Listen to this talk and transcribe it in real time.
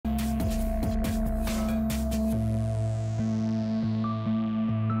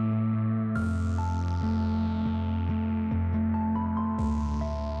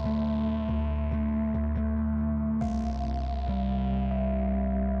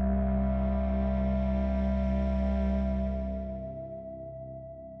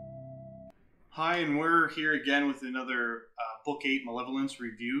Hi, and we're here again with another Book 8 Malevolence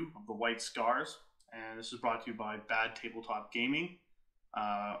review of the White Scars. And this is brought to you by Bad Tabletop Gaming.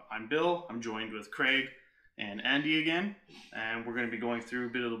 I'm Bill. I'm joined with Craig and Andy again. And we're going to be going through a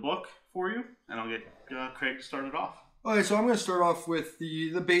bit of the book for you. And I'll get Craig to start it off. Okay, so I'm going to start off with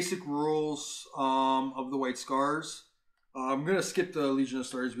the basic rules of the White Scars. I'm going to skip the Legion of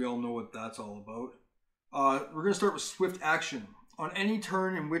Stars. We all know what that's all about. We're going to start with swift action. On any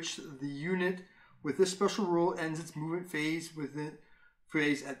turn in which the unit with this special rule ends its movement phase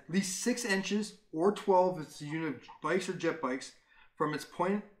at least 6 inches or 12 if it's a unit of bikes or jet bikes from its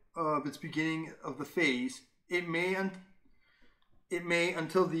point of its beginning of the phase, it may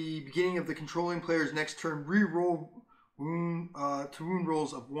until the beginning of the controlling player's next turn re-roll wound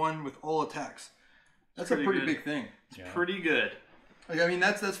rolls of 1 with all attacks. That's a pretty big thing. It's pretty good. Like, I mean,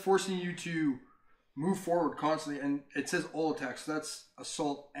 that's forcing you to move forward constantly, and it says all attacks. So that's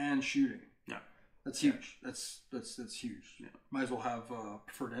assault and shooting. Yeah, that's huge. Yeah. That's huge. Yeah. Might as well have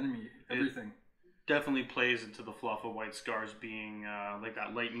preferred enemy. Everything. It definitely plays into the fluff of White Scars being like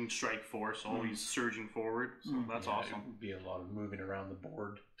that lightning strike force, always surging forward. So that's awesome. It would be a lot of moving around the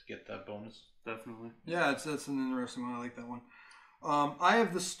board to get that bonus. Definitely. Yeah, that's an interesting one. I like that one. Eye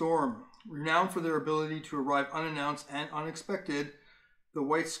of the Storm, renowned for their ability to arrive unannounced and unexpected. The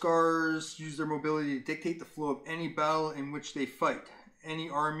White Scars use their mobility to dictate the flow of any battle in which they fight. Any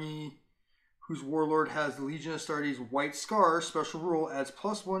army whose warlord has the Legion of Astartes White Scar special rule adds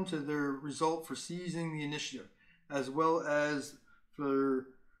 +1 to their result for seizing the initiative, as well as the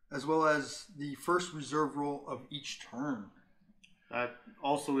first reserve roll of each turn. That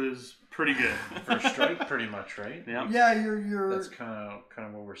also is pretty good. First strike, pretty much, right? Yeah. Yeah, you're. That's kind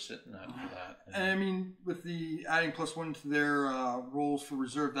of where we're sitting at for that. And I mean, with the adding +1 to their rolls for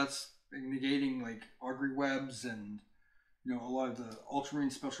reserve, that's negating like augury webs and a lot of the ultramarine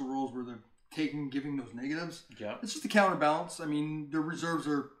special rolls where they're giving those negatives. Yeah. It's just a counterbalance. I mean, their reserves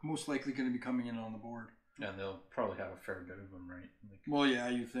are most likely going to be coming in on the board. And they'll probably have a fair bit of them, right? Well, yeah,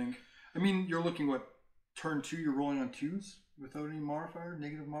 you think. I mean, you're looking turn 2, you're rolling on 2s. Without any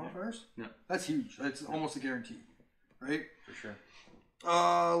negative modifiers? Yeah. That's huge. That's almost a guarantee, right? For sure.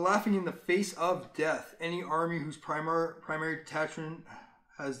 Laughing in the face of death. Any army whose primary detachment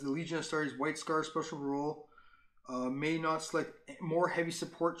has the Legion of Astartes White Scar special rule may not select more heavy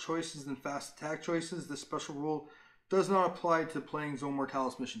support choices than fast attack choices. This special rule does not apply to playing Zone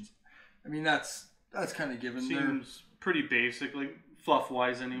Mortalis missions. I mean, that's kind of given. Seems pretty basic, like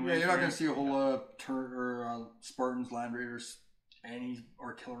fluff-wise anyway. Yeah, you're not going to see a whole lot of Spartans, Land Raiders, any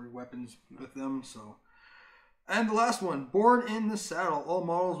artillery weapons with them. So, and the last one, Born in the Saddle. All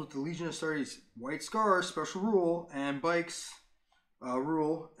models with the Legion of Astartes White Scar special rule and bikes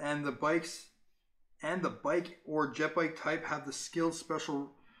rule, and the bike or jet bike type have the skilled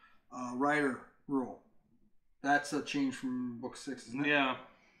special rider rule. That's a change from Book 6, isn't it? Yeah.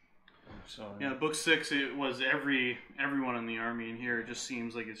 So yeah, Book 6, it was everyone in the army, and here it just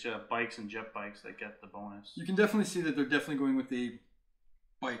seems like it's just bikes and jet bikes that get the bonus. You can definitely see that they're definitely going with a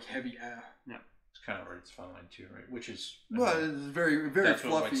bike heavy. Yeah, it's kind of where it's fine too, right? Which is it's very very that's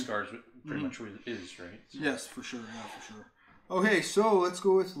fluffy. What White Scars pretty much is, right? So. Yes, for sure. Yeah, for sure. Okay, so let's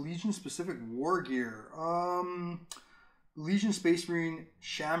go with Legion specific war gear. Legion Space Marine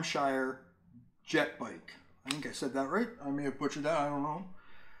Shamshire jet bike. I think I said that right. I may have butchered that. I don't know.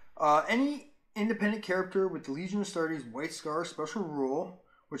 Any independent character with the Legion of Astartes White Scar special rule,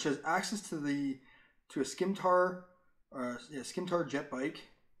 which has access to a Skimtar jet bike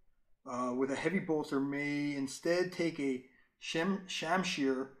with a heavy bolter, may instead take a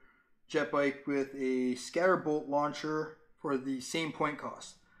Shamshir jet bike with a scatterbolt launcher for the same point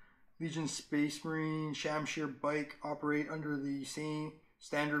cost. Legion Space Marine Shamshir bike operate under the same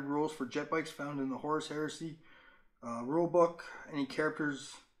standard rules for jet bikes found in the Horus Heresy rulebook. Any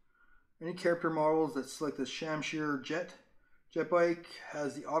character models that select the Shamshir jet bike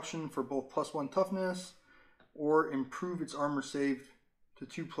has the option for both +1 toughness or improve its armor save to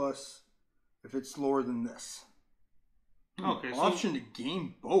 2+ if it's lower than this. Okay, option to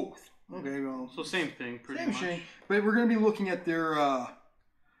gain both. Okay, well, so same thing, pretty much. Same. But we're going to be looking at their what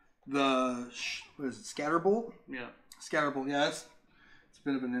is it, Scatterbolt? Yeah. Scatterbolt. Yeah, it's a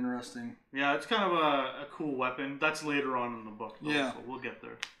bit of an interesting. Yeah, it's kind of a cool weapon. That's later on in the book, though, yeah. So we'll get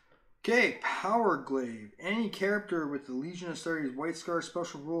there. Okay, Power Glaive. Any character with the Legion of Astartes White Scar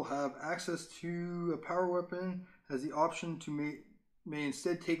special rule have access to a power weapon has the option to may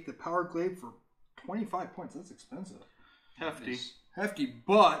instead take the Power Glaive for 25 points. That's expensive. Hefty,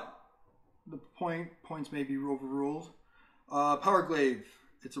 but the points may be overruled. Power Glaive.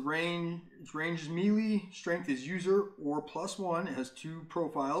 Its range is melee, strength is user or +1. It has 2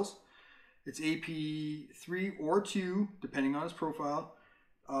 profiles. It's AP 3 or 2, depending on his profile.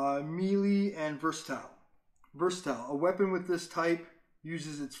 Melee and versatile. Versatile. A weapon with this type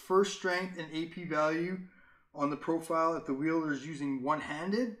uses its first strength and AP value on the profile if the wielder is using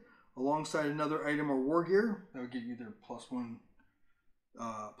one-handed alongside another item or war gear. That would give you their +1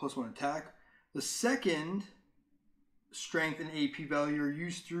 attack. The second strength and AP value are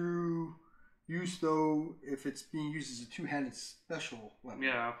used though if it's being used as a two-handed special weapon.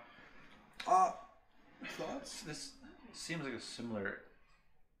 Yeah. Thoughts? This seems like a similar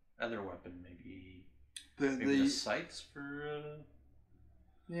other weapon, maybe The scythes for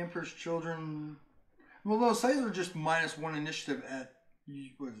the Emperor's Children. Well, those scythes are just -1 initiative at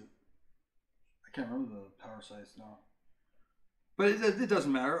what is it? I can't remember the power size now. But it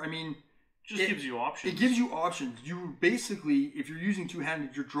doesn't matter. I mean, Just gives you options. It gives you options. You basically, if you're using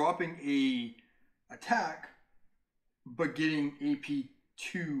two-handed, you're dropping a attack, but getting AP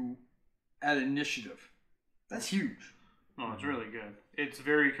 2 at initiative. That's huge. Oh, it's really good. It's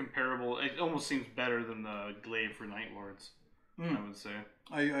very comparable. It almost seems better than the glaive for Night Lords. I would say.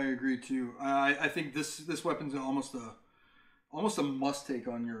 I agree too. I think this weapon's almost a must take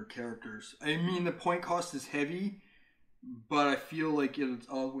on your characters. I mean, the point cost is heavy, but I feel like it's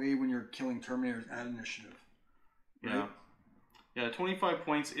all the way when you're killing Terminators at initiative. Right? Yeah. 25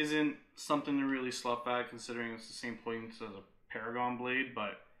 points isn't something to really slough at, considering it's the same points as a Paragon Blade,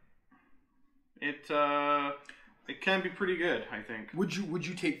 but it can be pretty good, I think. Would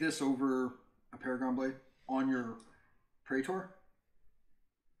you take this over a Paragon Blade on your Praetor?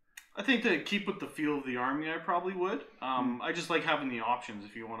 I think to keep with the feel of the army, I probably would. I just like having the options.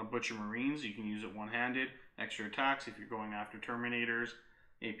 If you want to butcher Marines, you can use it one-handed. Extra attacks if you're going after Terminators.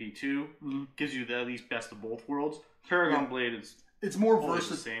 AP2 gives you the at least best of both worlds. Paragon Blade is it's more always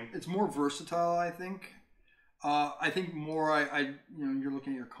the same. It's more versatile, I think. I think more. You're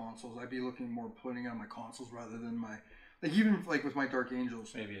looking at your consoles. I'd be looking more putting it on my consoles rather than my even with my Dark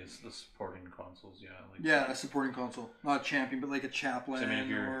Angels. maybe it's the supporting consoles. A supporting console, not a champion, but like a chaplain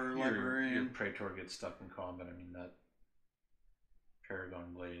or librarian. Your Praetor gets stuck in combat. I mean that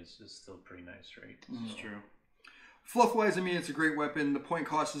Paragon Blade is still pretty nice, right? It's true. Fluff wise, I mean it's a great weapon. The point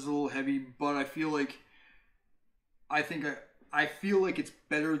cost is a little heavy, but I feel like it's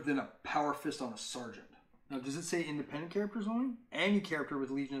better than a Power Fist on a Sergeant. Now, does it say independent characters only? Any character with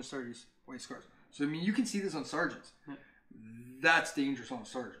Legion of Astartes White Scars. So I mean, you can see this on Sergeants. That's dangerous on a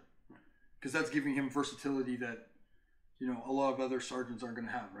Sergeant because that's giving him versatility that a lot of other Sergeants aren't going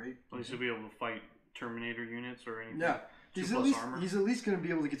to have, right? Well, he'll be able to fight Terminator units or anything. Yeah, he's at least going to be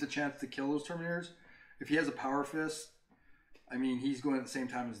able to get the chance to kill those Terminators. If he has a Power Fist, I mean, he's going at the same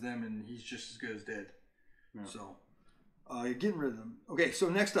time as them, and he's just as good as dead. Yeah. So, you're getting rid of them. Okay, so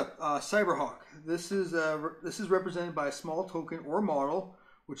next up, Cyberhawk. This is represented by a small token or model,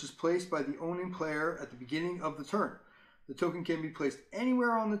 which is placed by the owning player at the beginning of the turn. The token can be placed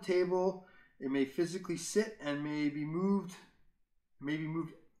anywhere on the table. It may physically sit and may be moved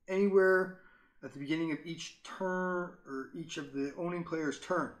anywhere at the beginning of each turn or each of the owning player's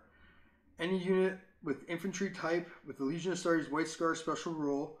turn. Any unit with infantry type with the Legion of Astartes White Scar special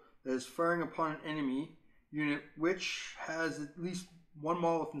rule that is firing upon an enemy unit which has at least one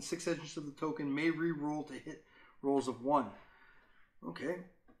model within 6 inches of the token may re-roll to hit rolls of 1. Okay.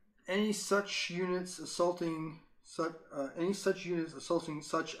 Any such units assaulting such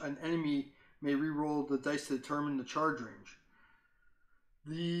an enemy may re-roll the dice to determine the charge range.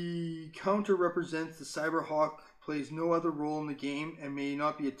 The counter represents the Cyberhawk plays no other role in the game and may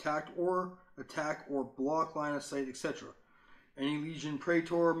not be attack or block line of sight, etc. Any Legion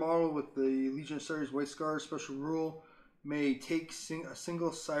Praetor model with the Legion of Astartes White Scars special rule may take a single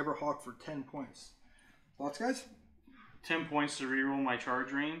Cyberhawk for 10 points. Thoughts, guys? 10 points to reroll my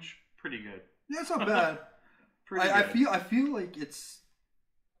charge range. Pretty good. Yeah, it's not bad. I feel like it's.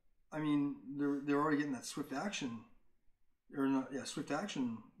 I mean, they're already getting that swift action, swift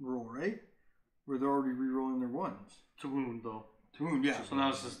action roll, right? Where they're already rerolling their ones to wound though. To wound, yeah. So now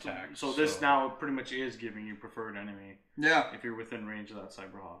it's just attack. So this now pretty much is giving you preferred enemy. Yeah. If you're within range of that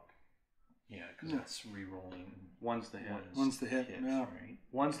Cyberhawk. Yeah, because it's rerolling. One's the hit. One's the hit. Yeah. Right.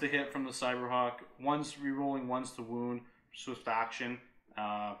 One's the hit from the Cyberhawk. One's rerolling. One's to wound. Swift action.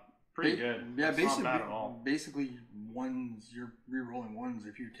 Pretty good. Yeah, basically, not bad at all. Basically, you're rerolling ones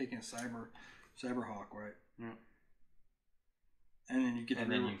if you're taking a Cyberhawk, right? Yeah. And then you get. And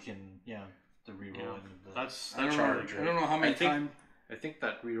then you can the rerolling of the that's charge. Right? I don't know how many times. I think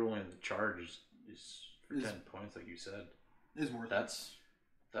that rerolling of the charge is for 10 points, like you said. Is worth.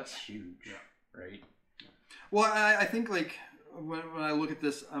 That's huge, right? Well, I think like when I look at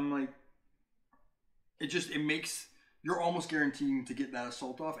this, I'm like, it makes you're almost guaranteeing to get that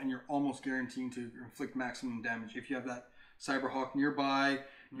assault off, and you're almost guaranteeing to inflict maximum damage. If you have that Cyberhawk nearby,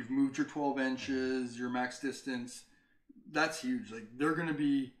 you've moved your 12 inches, your max distance, that's huge. Like, they're going to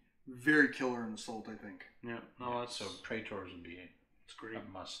be very killer in assault, I think. Yeah. No, that's so Praetors would be it's great. a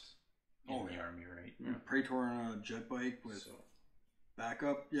must in the army, right? Yeah. Praetor on a jet bike with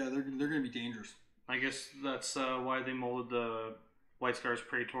backup. Yeah, they're going to be dangerous. I guess that's why they molded the White Scar's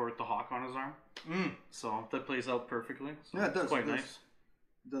Praetor with the hawk on his arm. So that plays out perfectly. So yeah, it does. It's quite nice.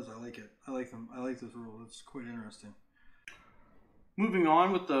 It does. I like it. I like them. I like this rule. It's quite interesting. Moving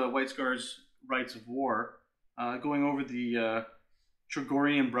on with the White Scar's Rights of War, going over the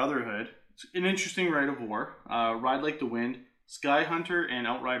Tregorian Brotherhood. It's an interesting right of war. Ride like the wind. Sky Hunter and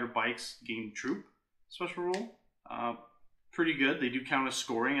Outrider bikes gain troop special rule. Pretty good. They do count as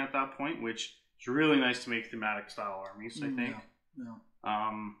scoring at that point, which is really nice to make thematic style armies, I think.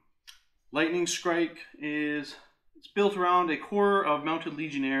 Yeah. Lightning Strike it's built around a core of mounted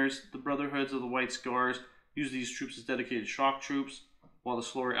legionnaires. The Brotherhoods of the White Scars use these troops as dedicated shock troops, while the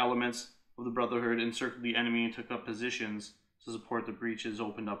slower elements of the Brotherhood encircled the enemy and took up positions to support the breaches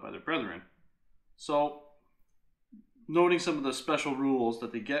opened up by their brethren. So, noting some of the special rules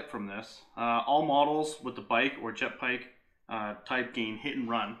that they get from this, all models with the bike or jet bike type gain hit and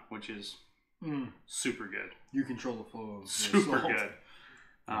run, which is super good. You control the flow of the super assault. good.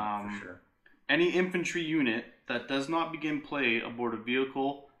 For sure. Any infantry unit that does not begin play aboard a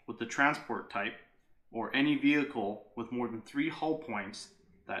vehicle with the transport type, or any vehicle with more than 3 hull points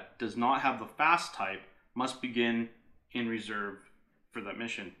that does not have the fast type, must begin in reserve for that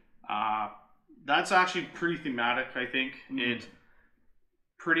mission. That's actually pretty thematic, I think. It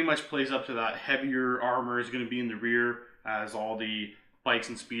pretty much plays up to that. Heavier armor is going to be in the rear as all the bikes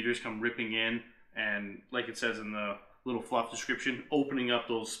and speeders come ripping in, and like it says in the little fluff description, opening up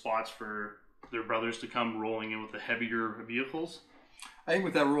those spots for their brothers to come rolling in with the heavier vehicles. I think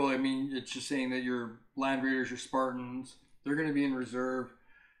with that rule, I mean, it's just saying that your Land Raiders, your Spartans, they're going to be in reserve,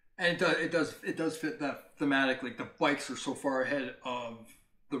 and it does fit that thematic. Like, the bikes are so far ahead of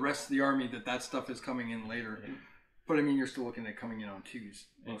the rest of the army that stuff is coming in later. Yeah. But I mean, you're still looking at coming in on 2s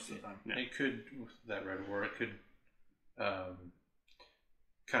most of the time. Yeah. It could, with that Red War, it could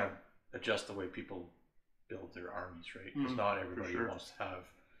kind of adjust the way people build their armies, right? Because not everybody wants to have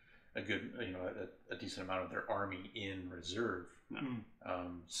a good, a decent amount of their army in reserve.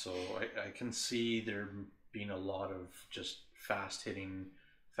 So I can see there being a lot of just fast-hitting,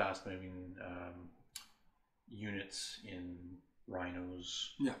 fast-moving units in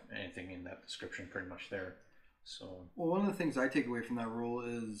rhinos. Yeah, anything in that description, pretty much there. So, well, one of the things I take away from that rule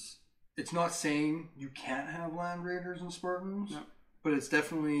is it's not saying you can't have Land Raiders and Spartans, but it's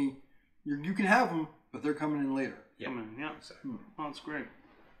definitely you can have them, but they're coming in later. Yeah, exactly. Oh, that's great.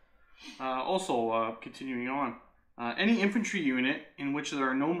 Also, continuing on, any infantry unit in which there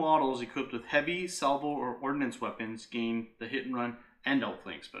are no models equipped with heavy, salvo, or ordnance weapons gain the hit and run and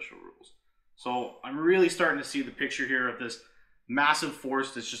outflank special rules. So I'm really starting to see the picture here of this massive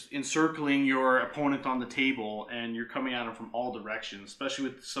force that's just encircling your opponent on the table, and you're coming at them from all directions, especially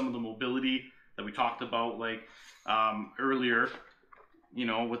with some of the mobility that we talked about like earlier,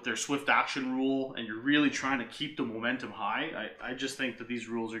 with their swift action rule, and you're really trying to keep the momentum high. I just think that these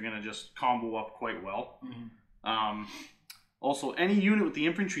rules are going to just combo up quite well. Also, any unit with the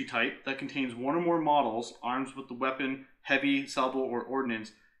infantry type that contains one or more models armed with the weapon, heavy, salvo, or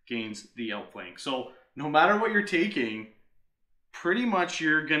ordnance gains the outflank. So no matter what you're taking, pretty much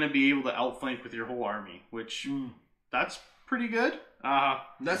you're going to be able to outflank with your whole army, which that's pretty good.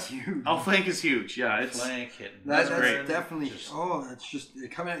 That's huge. Outflank is huge. Yeah, it's flank hitting. That's great. Definitely. That's just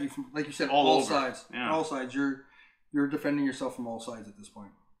coming at you from, like you said, all sides. Yeah. All sides. You're defending yourself from all sides at this point.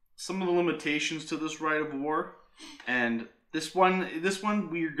 Some of the limitations to this right of war, and this one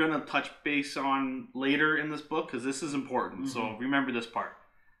we're gonna touch base on later in this book because this is important. So remember this part.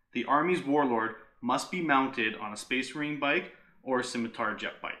 The army's warlord must be mounted on a Space Marine bike or a Scimitar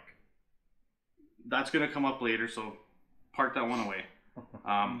jet bike. That's gonna come up later, so park that one away.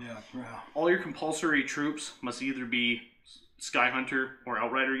 All your compulsory troops must either be Sky Hunter or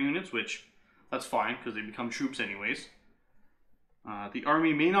Outrider units, which that's fine because they become troops anyways. The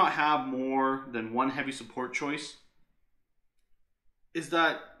army may not have more than one heavy support choice. Is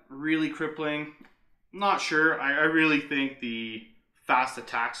that really crippling? Not sure. I really think the fast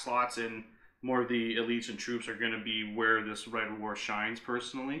attack slots in more of the elites and troops are going to be where this right of war shines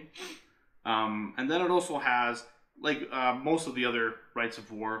personally. And then it also has, like most of the other rights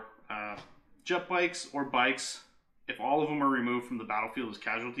of war, jet bikes or bikes. If all of them are removed from the battlefield as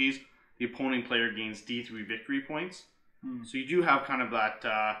casualties, the opponent player gains D3 victory points. So you do have kind of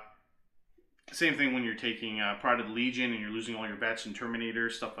that same thing when you're taking Pride of the Legion and you're losing all your vets and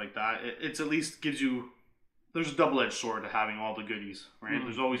Terminators, stuff like that. It's at least gives you, there's a double-edged sword to having all the goodies, right?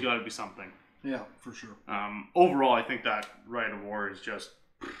 There's always got to be something. Yeah, for sure. Overall, I think that Rite of War is just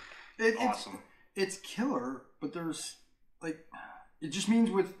awesome. It's killer, but there's like, it just means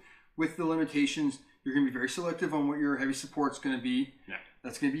with the limitations, you're going to be very selective on what your heavy support's going to be. Yeah.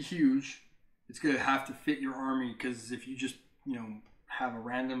 That's going to be huge. It's going to have to fit your army, because if you just, have a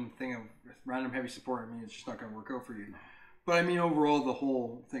random thing of random heavy support, I mean, it's just not going to work out for you. But I mean, overall, the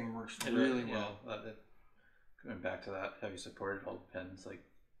whole thing works really well. Going back to that heavy support, it all depends. Like,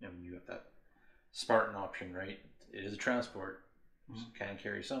 you have that Spartan option, right? It is a transport, so it can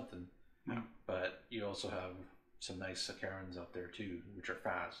carry something. Yeah. But you also have some nice Sakarans out there too, which are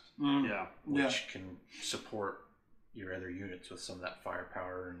fast. Which can support your other units with some of that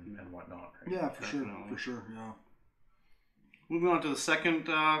firepower and whatnot. Right? Yeah, for sure. Yeah. Moving on to the second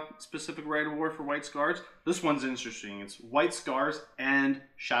specific Rite of War for White Scars. This one's interesting. It's White Scars and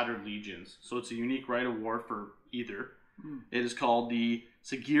Shattered Legions. So it's a unique Rite of War for either. It is called the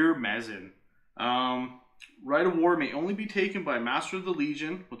Sagir Mazin. Rite of War may only be taken by Master of the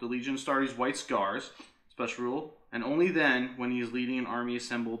Legion with the Legion Astartes White Scars, special rule, and only then when he is leading an army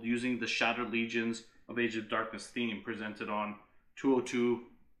assembled using the Shattered Legions of Age of Darkness theme presented on 202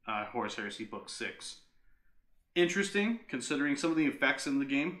 Horus Heresy Book 6. Interesting, considering some of the effects in the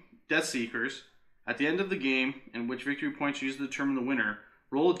game. Death Seekers, at the end of the game, in which victory points are used to determine the winner,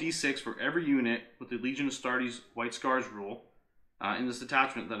 roll a d6 for every unit with the Legion Astartes White Scars rule in this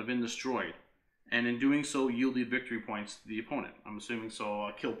detachment that have been destroyed, and in doing so yielded victory points to the opponent. I'm assuming so,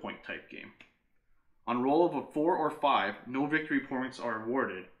 a kill point type game. On roll of a 4 or 5, no victory points are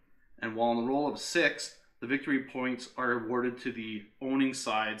awarded, and while on the roll of 6, the victory points are awarded to the owning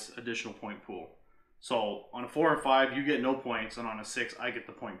side's additional point pool. So on a 4 or 5, you get no points, and on a 6, I get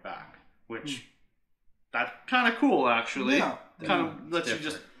the point back, which that's kind of cool, actually. Yeah, kind of lets you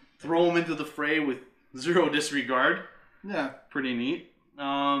just throw them into the fray with 0 disregard. Yeah, pretty neat.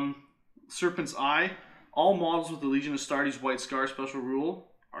 Serpent's Eye. All models with the Legion Astartes White Scar special rule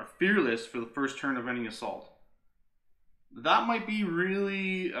are fearless for the first turn of any assault. That might be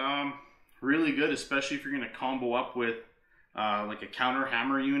really, really good, especially if you're going to combo up with like a counter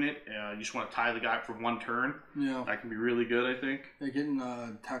hammer unit. You just want to tie the guy for 1 turn. Yeah. That can be really good, I think. They're getting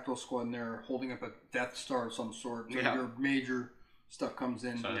a tactical squad in there holding up a Death Star of some sort. So Yeah. your major stuff comes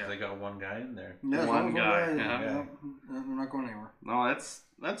in. So if they got one guy in there. Yeah, One guy. Yeah. They're not going anywhere. No,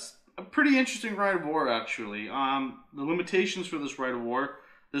 that's a pretty interesting Rite of War, actually. The limitations for this Rite of War.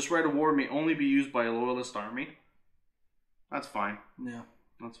 This Rite of War may only be used by a loyalist army. That's fine. Yeah.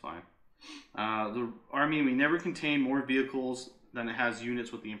 That's fine. The army may never contain more vehicles than it has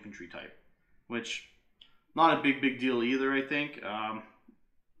units with the infantry type, which not a big deal either, I think.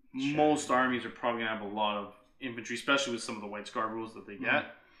 Most armies are probably going to have a lot of infantry, especially with some of the White Scar rules that they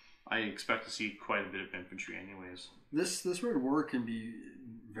get. I expect to see quite a bit of infantry anyways. This Rite of War can be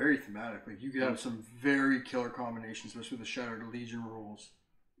very thematic. Like, you could have some very killer combinations, especially with the Shattered Legion rules.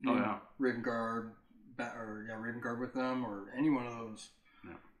 Raven Guard, Raven Guard with them, or any one of those.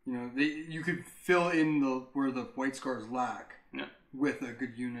 Yeah. You could fill in where the White Scars lack with a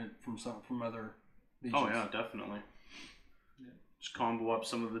good unit from other legions. Oh yeah, definitely. Yeah. Just combo up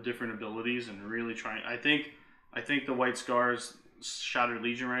some of the different abilities and really try. I think the White Scars Shattered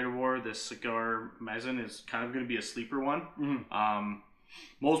Legion Rite of War, this Cigar Mazin, is kind of going to be a sleeper one.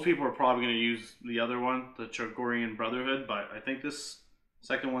 Most people are probably going to use the other one, the Chogorian Brotherhood, but I think this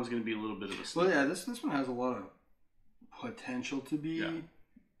second one's going to be a little bit of a sleeper. Well, yeah, this one has a lot of potential to be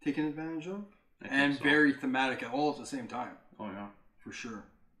taken advantage of, and very thematic all at the same time. Oh yeah, for sure.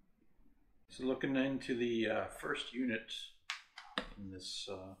 So looking into the first unit in this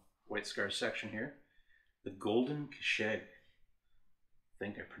White Scar section here, the Golden Kasheg. I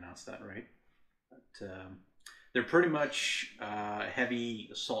think I pronounced that right. But they're pretty much heavy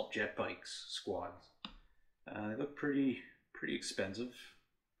assault jet bikes squads. They look pretty expensive.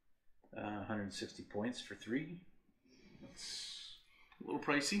 160 points for 3. That's a little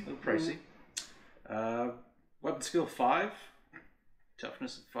pricey. Weapon skill 5,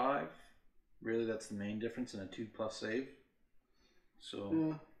 toughness of 5. Really, that's the main difference in a 2+ save.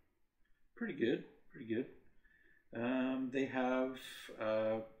 So pretty good. They have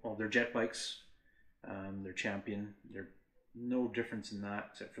they're jet bikes. They're champion. They're no difference in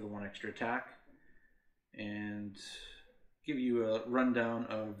that except for the 1 extra attack. And give you a rundown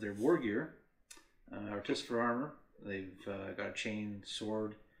of their war gear. Artificer armor. They've got a chain,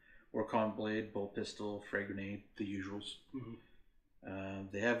 sword, Orcon blade, bolt pistol, frag grenade, the usuals.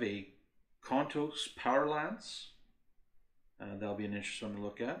 They have a Kontos power lance. That'll be an interesting one to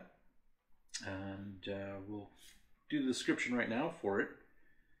look at. And we'll do the description right now for it.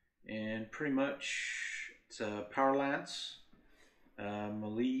 And pretty much it's a power lance,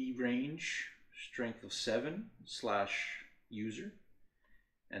 melee range, strength of 7/user.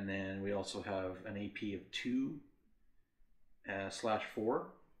 And then we also have an AP of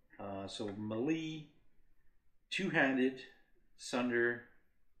 2/4. So melee, two-handed, sunder,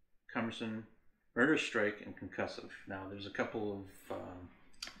 cumbersome, murder strike, and concussive. Now there's a couple of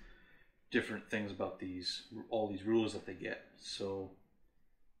different things about all these rules that they get. So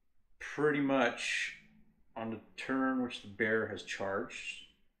pretty much on the turn which the bear has charged,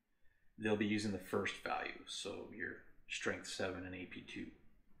 they'll be using the first value. So your strength 7 and AP 2.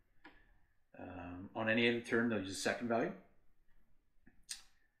 On any other turn, they'll use the second value.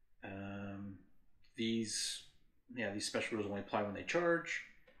 These special rules only apply when they charge.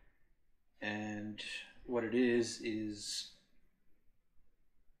 And what it is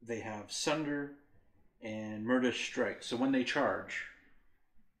they have sunder and murder strike. So when they charge,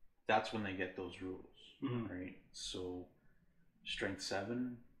 that's when they get those rules, right? So strength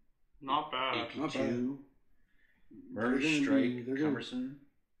 7, not bad. AP Not 2, murder strike, cumbersome.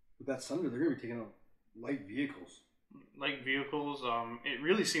 With that sunder, they're going to be taking out light vehicles. Light vehicles. It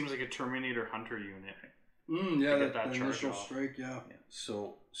really seems like a Terminator Hunter unit. Yeah, get that charge initial off. strike, yeah.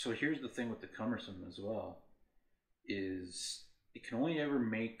 So here's the thing with the cumbersome as well, is it can only ever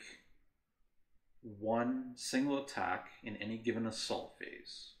make one single attack in any given assault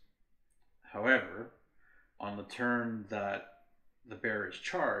phase. However, on the turn that the bear is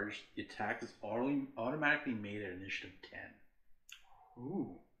charged, the attack is automatically made at initiative 10.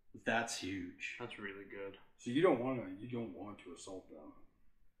 Ooh. That's huge. That's really good. So you don't want to assault them.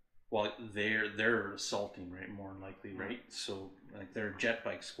 Well, they're assaulting, right? More than likely, right? So like they're a jet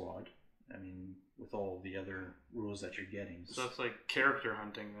bike squad. I mean, with all the other rules that you're getting. So that's like character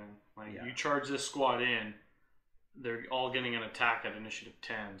hunting then. Like you charge this squad in, they're all getting an attack at initiative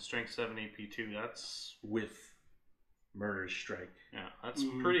 10, strength 7, AP 2. That's with murder strike. Yeah, that's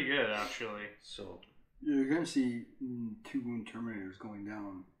pretty good actually. So you're going to see 2 wound terminators going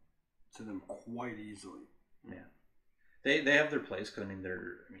down to them quite easily. Yeah, they have their place because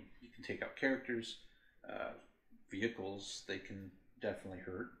you can take out characters, vehicles. They can definitely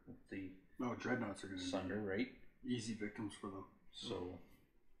hurt with the dreadnoughts are going to sunder, right? Easy victims for them. So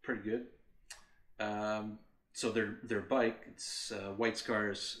pretty good. So their bike, it's White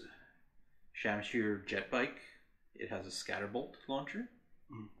Scar's Shamshir jet bike. It has a scatterbolt launcher,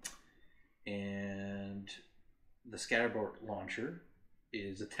 and the scatterbolt launcher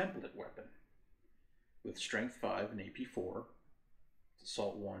is a template weapon with strength 5 and AP 4,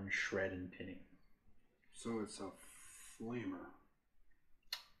 assault 1, shred, and pinning. So it's a flamer.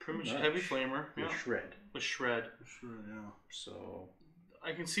 Pretty much heavy flamer. With shred. With shred. Sure, yeah. So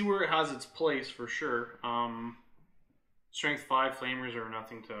I can see where it has its place for sure. Strength 5 flamers are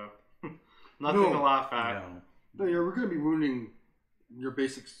nothing to to laugh at. No, we're going to be wounding your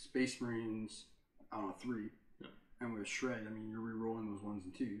basic Space Marines on a 3. Yeah. And with shred, you're re-rolling those 1s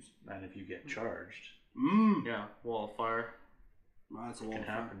and 2s. And if you get charged, yeah, wall of fire. Well, that's a it wall can of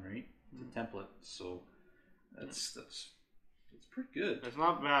fire. happen, right? It's a template, so that's pretty good. It's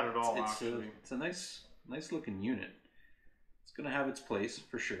not bad at all, actually. It's a nice looking unit. It's gonna have its place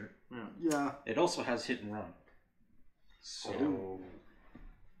for sure. Yeah. It also has hit and run. So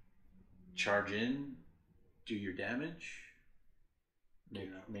charge in, do your damage,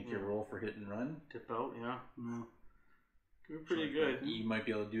 make your roll for hit and run. Tip out, yeah. No. Pretty good. You might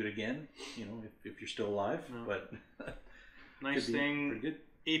be able to do it again, if you're still alive. No. But nice thing. Pretty good.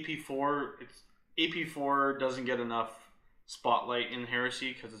 AP4. AP4 doesn't get enough spotlight in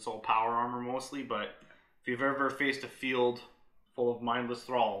Heresy because it's all power armor mostly. But if you've ever faced a field full of mindless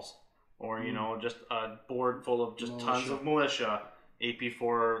thralls, or just a board full of just tons of militia,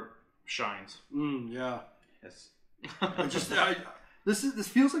 AP4 shines. Yeah. Yes. This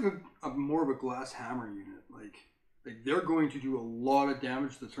feels like a more of a glass hammer unit. Like they're going to do a lot of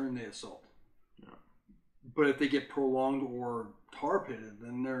damage the turn they assault. Yeah. But if they get prolonged or tar pitted,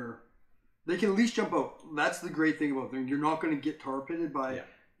 then they can at least jump out. That's the great thing about them. You're not going to get tar pitted by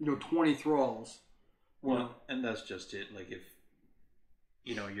 20 thralls. Well, and that's just it. Like if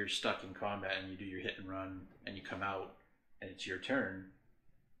you're stuck in combat and you do your hit and run and you come out and it's your turn,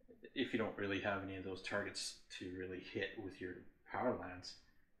 if you don't really have any of those targets to really hit with your power lance,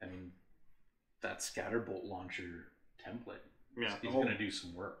 that scatterbolt launcher template is going to do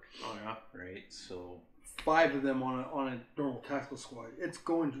some work. Oh yeah, right. So 5 of them on a normal tactical squad, it's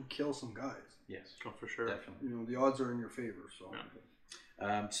going to kill some guys. Yes, for sure. Definitely. The odds are in your favor. So,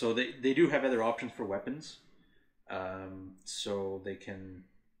 so they do have other options for weapons. So they can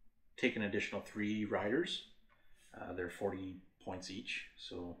take an additional 3 riders. They're 40 points each,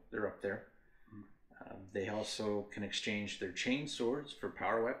 so they're up there. They also can exchange their chain swords for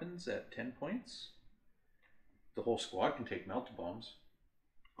power weapons at 10 points. The whole squad can take melta bombs.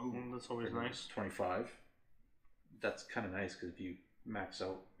 Oh, that's always nice. 25. That's kind of nice because if you max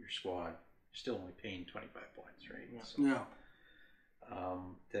out your squad, you're still only paying 25 points, right? Yeah.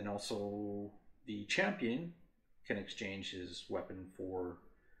 So, then also the champion can exchange his weapon for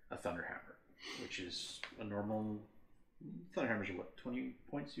a thunderhammer, which is a normal. Thunderhammers are what, 20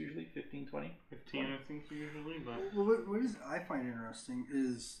 points usually? 15, 20? 15, I think, usually. But well, what is I find interesting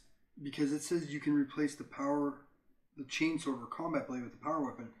is because it says you can replace the chainsword or combat blade with the power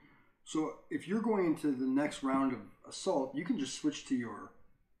weapon. So if you're going into the next round of assault, you can just switch to your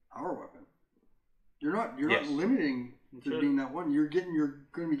power weapon. You're not limiting to being that one. You're going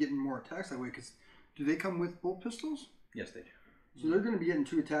to be getting more attacks that way. Because do they come with bolt pistols? Yes, they do. So they're going to be getting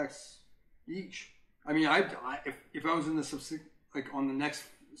 2 attacks each. I mean, if I was in the on the next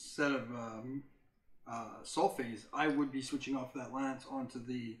set of assault phase, I would be switching off that lance onto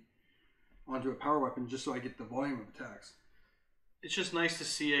a power weapon just so I get the volume of attacks. It's just nice to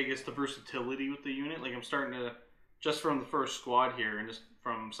see, I guess, the versatility with the unit. Like I'm starting to, just from the first squad here, and just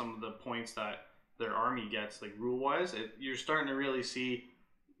from some of the points that their army gets, like rule wise, you're starting to really see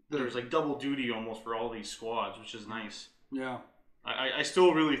there's like double duty almost for all these squads, which is nice. Yeah, I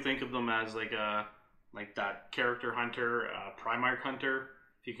still really think of them as like that character hunter, Primarch hunter.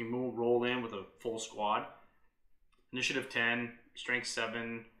 If you can roll in with a full squad, initiative 10, strength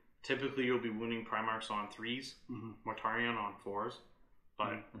 7. Typically, you'll be wounding Primarchs on 3s, Mortarion on 4s,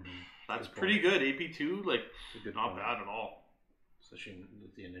 but that's pretty good. AP2, like not bad at all. Especially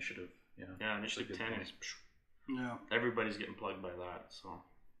with the initiative. Yeah, initiative 10 is. Yeah, everybody's getting plugged by that. So,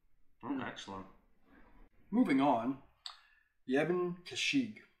 excellent. Moving on, Yevon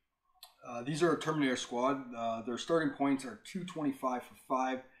Kashig. These are a Terminator squad. Their starting points are 225 for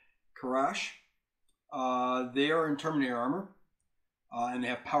 5 Karash. They are in Terminator armor, and they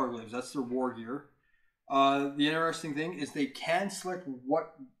have power glaives. That's their war gear. The interesting thing is they can select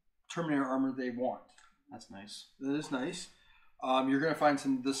what Terminator armor they want. That's nice. That is nice. You're going to find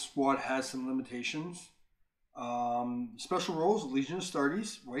this squad has some limitations. Special roles, Legion of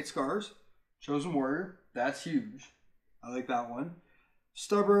Astartes, White Scars, Chosen Warrior. That's huge. I like that one.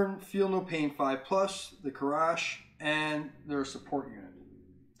 Stubborn, Feel No Pain 5+, the Karash, and their support unit.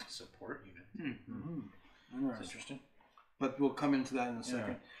 Support unit? That's interesting. But we'll come into that in a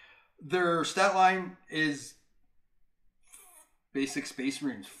second. Their stat line is basic Space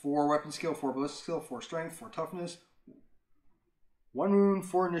Marines. 4 weapon skill, 4 ballistic skill, 4 strength, 4 toughness, 1 wound,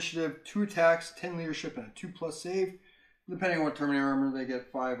 4 initiative, 2 attacks, 10 leadership, and a 2+ save. Depending on what Terminator armor they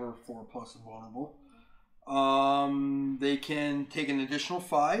get, 5 or 4+ invulnerable. They can take an additional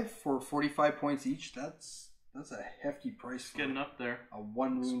 5 for 45 points each. That's a hefty price for getting up there. A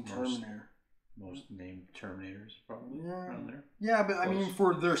 1 wound Terminator. Most named Terminators probably around there. Yeah, but I mean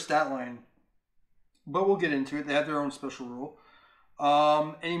for their stat line. But we'll get into it. They have their own special rule.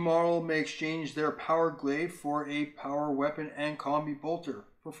 Any model may exchange their power glaive for a power weapon and combi bolter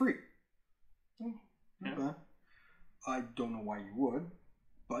for free. Okay. I don't know why you would,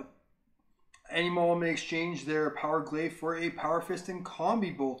 but any model may exchange their power glaive for a power fist and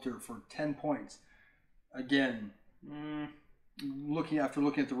combi bolter for 10 points. Again, looking at the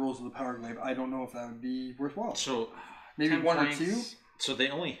rules of the power glaive, I don't know if that would be worthwhile. So maybe 1 or 2. So they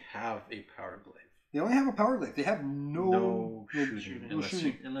only have a power glaive. They only have a power glaive. They have no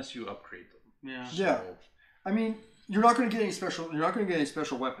shooting unless you upgrade them. Yeah. Yeah. I mean, you're not going to get any special. You're not going to get any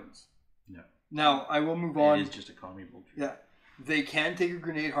special weapons. No. Now I will move on. It is just a combi bolter. Yeah. They can take a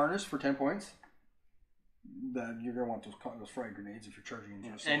grenade harness for 10 points. Then you're going to want those frag grenades if you're charging into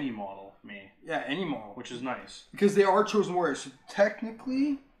yourself. Any model may. Yeah, any model. Which is nice. Because they are chosen warriors. So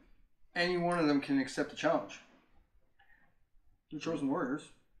technically, any one of them can accept a challenge. They're chosen warriors.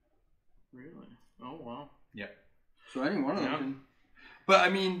 Really? Oh, wow. Yeah. So any one of them can. But I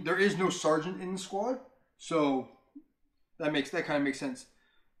mean, there is no sergeant in the squad. So that kind of makes sense.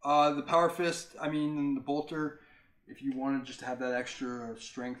 The power fist, I mean, and the bolter, if you wanted just to have that extra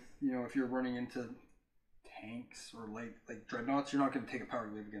strength, if you're running into tanks or like dreadnoughts, you're not going to take a power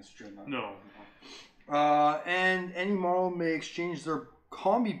glaive against a dreadnought. No. And any model may exchange their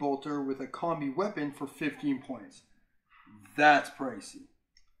combi bolter with a combi weapon for 15 points. That's pricey.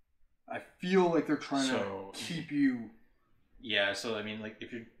 I feel like they're trying to keep you. Yeah, so I mean, like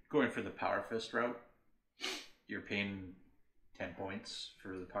if you're going for the power fist route, you're paying 10 points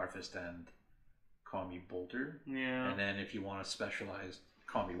for the power fist and combi bolter. Yeah. And then if you want a specialized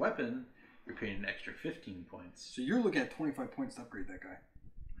combi weapon, you're paying an extra 15 points. So you're looking at 25 points to upgrade that guy.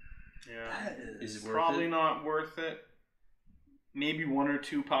 Yeah. Is it worth Probably it? not worth it. Maybe 1 or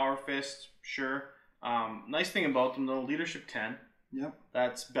 2 power fists, sure. Nice thing about them though, leadership 10. Yep.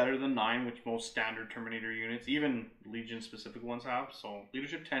 That's better than 9, which most standard Terminator units, even Legion specific ones have. So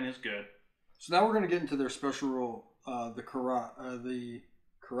leadership 10 is good. So now we're going to get into their special rule, the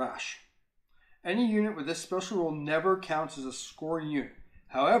Karash. Any unit with this special rule never counts as a scoring unit.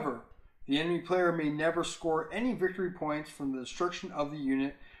 However, the enemy player may never score any victory points from the destruction of the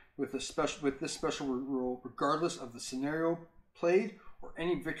unit with this special rule, regardless of the scenario played or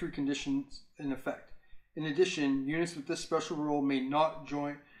any victory conditions in effect. In addition, units with this special rule may not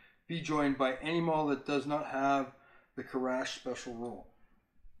be joined by any model that does not have the Karash special rule.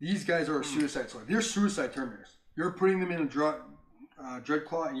 These guys are a suicide squad. They're suicide Terminators. You're putting them in a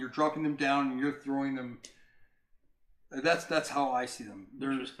Dreadclaw and you're dropping them down and you're throwing them. That's how I see them.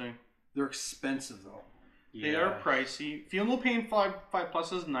 Interesting. They're expensive though. Yeah. They are pricey. Feel No Pain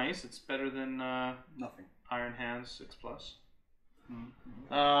 5+ is nice. It's better than nothing. Iron Hands 6+.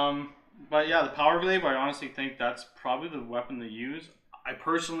 Mm-hmm. But yeah, the Power Glaive, I honestly think that's probably the weapon to use. I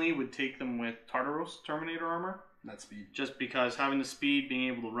personally would take them with Tartaros Terminator armor. That speed. Just because having the speed, being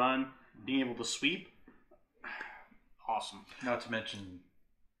able to run, being able to sweep, awesome. Not to mention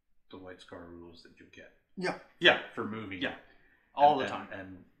the White Scar rules that you'll get. Yeah. Yeah. For moving. Yeah. All the time.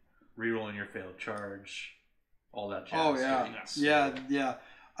 And rerolling your failed charge, all that jazz. Oh yeah. Right? Yeah.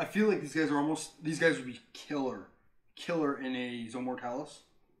 I feel like these guys would be killer in a Zone Mortalis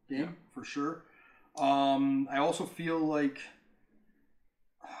game for sure. I also feel like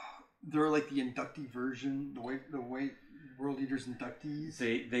they're like the inductee version, the white World Leaders inductees.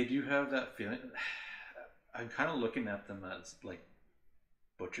 They do have that feeling. I'm kind of looking at them as like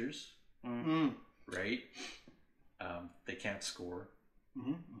butchers, right? They can't score.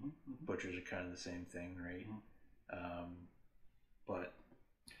 Butchers are kind of the same thing, right? But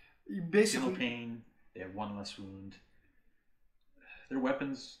basically, no pain. They have 1 less wound. Their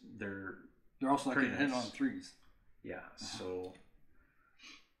weapons, they're also not getting hit on 3s. Yeah, so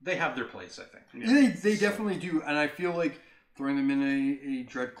they have their place, I think. Yeah. They definitely do, and I feel like throwing them in a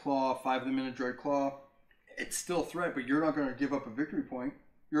Dreadclaw, 5 of them in a Dreadclaw, it's still a threat, but you're not going to give up a victory point.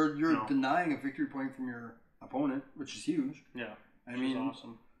 You're denying a victory point from your opponent, which is huge. Yeah, I mean,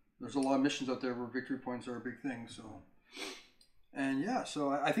 awesome. There's a lot of missions out there where victory points are a big thing. So, and yeah,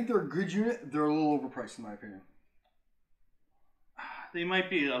 so I think they're a good unit. They're a little overpriced, in my opinion. They might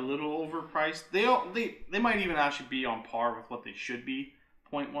be a little overpriced. They might even actually be on par with what they should be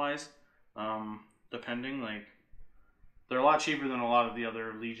point wise, depending. Like they're a lot cheaper than a lot of the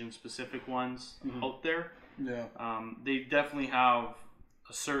other Legion specific ones out there. Yeah. They definitely have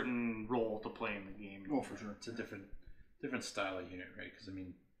a certain role to play in the game. Oh, for sure. It's a different style of unit, right? Because I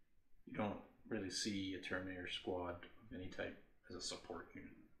mean, you don't really see a Terminator squad of any type as a support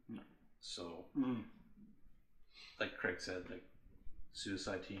unit. No. So, like Craig said, like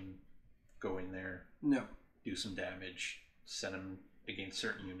Suicide Team, go in there, do some damage, send them against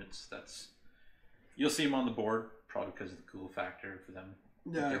certain units. You'll see them on the board probably because of the cool factor for them.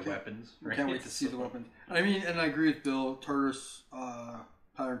 Yeah, their weapons. Right? Can't wait to see the weapons. I mean, and I agree with Bill. Tartarus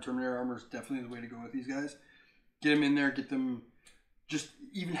Pattern Terminator armor is definitely the way to go with these guys. Get them in there. Get them. Just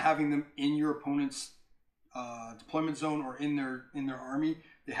even having them in your opponent's deployment zone or in their army,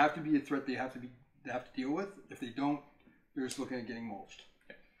 they have to be a threat. They have to deal with. If they don't, you're just looking at getting mulched.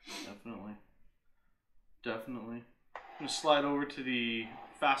 Definitely. I'm gonna slide over to the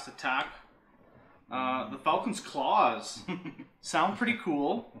fast attack. The Falcon's Claws sound pretty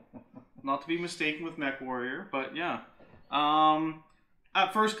cool. Not to be mistaken with Mech Warrior, but yeah.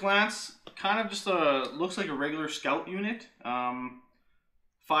 At first glance, kind of just looks like a regular scout unit. 5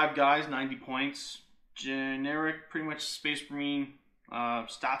 guys, 90 points. Generic, pretty much Space Marine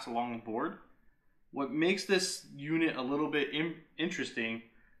stats along the board. What makes this unit a little bit interesting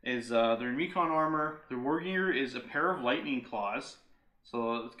is they're in recon armor. Their war gear is a pair of lightning claws.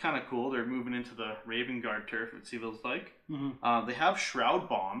 So it's kind of cool. They're moving into the Raven Guard turf, it feels like. They have shroud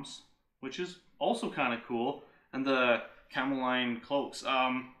bombs, which is also kind of cool. And the cameline cloaks.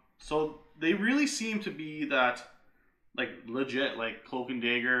 So they really seem to be that, like, legit, like Cloak and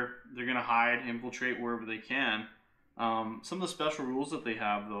Dagger. They're going to hide, infiltrate wherever they can. Some of the special rules that they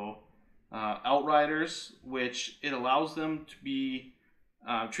have, though. Outriders, which it allows them to be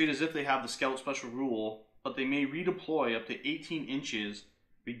treated as if they have the Scout special rule, but they may redeploy up to 18 inches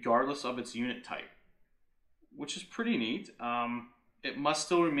regardless of its unit type, which is pretty neat. It must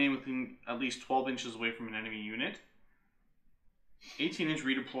still remain within at least 12 inches away from an enemy unit. 18-inch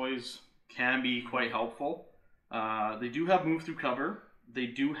redeploys can be quite helpful. They do have move through cover, they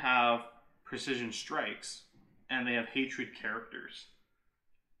do have precision strikes, and they have hatred characters.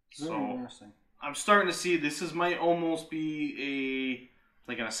 So interesting. I'm starting to see this might almost be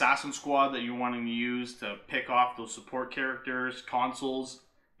like an assassin squad that you're wanting to use to pick off those support characters, consoles.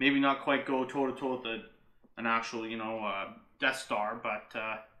 Maybe not quite go toe to toe with an actual, Death Star, but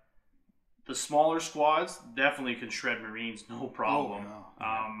the smaller squads definitely can shred Marines, no problem. Oh,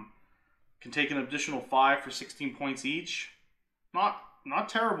 yeah. Can take an additional 5 for 16 points each. Not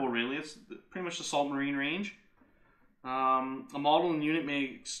terrible, really. It's pretty much Assault Marine range. A model and unit may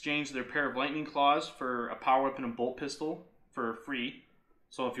exchange their pair of lightning claws for a power weapon and bolt pistol for free.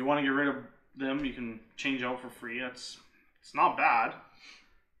 So if you want to get rid of them, you can change out for free. It's not bad.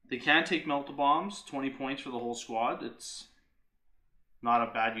 They can take melta bombs, 20 points for the whole squad. It's not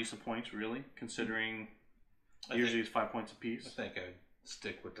a bad use of points, really, considering usually it's 5 points apiece. I think I'd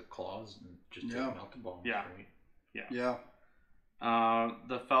stick with the claws and just take melta bombs. Yeah. Right? Yeah.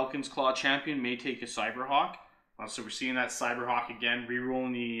 The Falcon's Claw champion may take a Cyberhawk. So we're seeing that Cyberhawk again,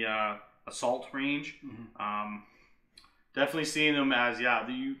 rerolling the assault range. Mm-hmm. Definitely seeing them as,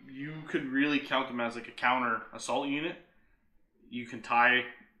 you could really count them as like a counter assault unit. You can tie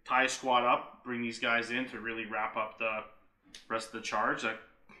a squad up, bring these guys in to really wrap up the rest of the charge. That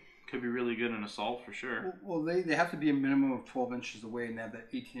could be really good in assault for sure. Well, they have to be a minimum of 12 inches away and they have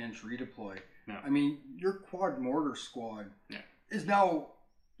that 18-inch redeploy. Yeah. I mean, your quad mortar squad Yeah. is now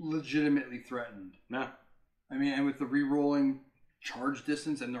legitimately threatened. Yeah. I mean, and with the re-rolling charge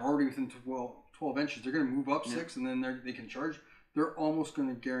distance, and they're already within 12 inches, they're going to move up 6, and then they can charge. They're almost going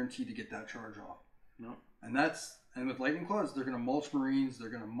to guarantee to get that charge off. No. And with Lightning Claws, they're going to mulch Marines, they're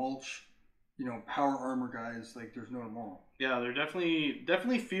going to mulch, power armor guys. Like, there's no tomorrow. Yeah, they're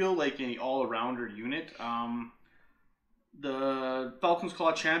definitely feel like an all-arounder unit. The Falcon's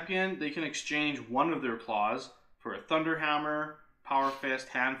Claw champion, they can exchange one of their claws for a Thunderhammer, Power Fist,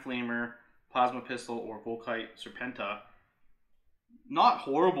 Hand Flamer, Plasma Pistol, or Volkite Serpenta. Not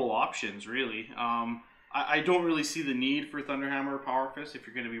horrible options, really. I don't really see the need for Thunderhammer or Power Fist if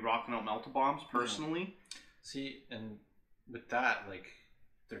you're going to be rocking out Melta Bombs, personally. See, and with that, like,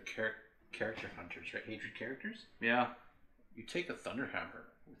 they're character hunters, right? Hatred characters? Yeah. You take a Thunderhammer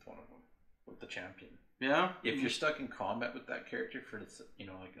with one of them, with the champion. Yeah. If you're stuck in combat with that character for,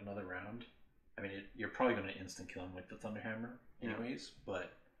 like another round, I mean, you're probably going to instant kill him with the Thunderhammer anyways,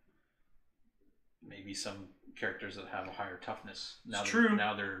 but maybe some characters that have a higher toughness. It's true.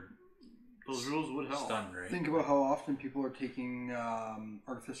 Now they're those rules would help. Stunned, right? Think about how often people are taking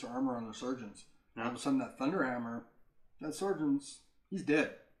Artificer Armor on their Sergeants. Yeah. All of a sudden, that Thunderhammer, that Sergeant's, he's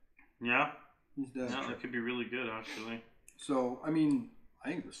dead. Yeah. He's dead. Yeah, that could be really good, actually. So, I mean, I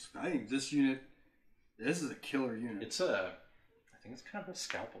think this unit, this is a killer unit. I think it's kind of a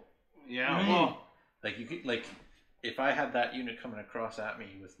scalpel. Yeah. Well, like you could, like, if I had that unit coming across at me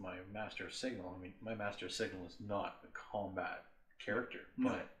with my Master of Signal, I mean, my Master of Signal is not a combat character,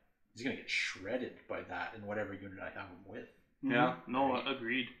 but he's going to get shredded by that in whatever unit I have him with. Yeah, no,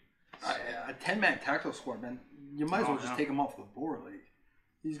 agreed. A 10-man tactical squad, man, you might as well just take them off the board. Like,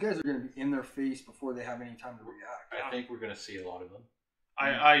 these guys are going to be in their face before they have any time to react. I think we're going to see a lot of them.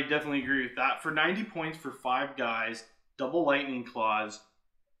 I definitely agree with that. For 90 points for 5 guys, double lightning claws,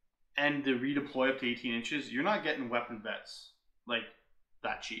 and the redeploy up to 18 inches, you're not getting weapon vets like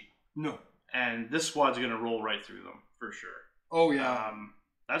that cheap. No. And this squad's going to roll right through them, for sure. Oh, yeah.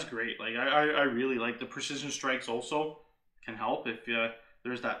 That's great. Like, I really like the precision strikes also can help if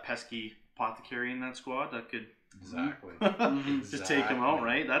there's that pesky apothecary in that squad that could Exactly. just take them out,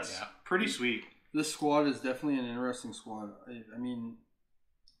 right? That's pretty sweet. This squad is definitely an interesting squad. I mean,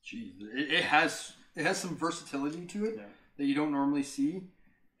 geez, it has some versatility to it that you don't normally see,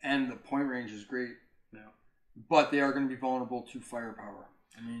 and the point range is great. Yeah. But they are going to be vulnerable to firepower.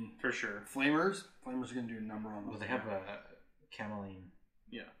 I mean, for sure. Flamers are going to do a number on them. Well, they have a chameleon.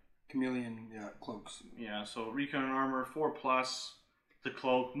 Yeah. Chameleon, cloaks. Yeah, so recon and armor 4+. The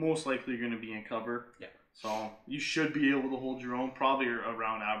cloak most likely going to be in cover. Yeah. So you should be able to hold your own, probably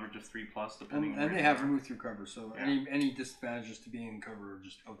around average of 3+, depending. And they have moved through cover, so any disadvantages to being in cover are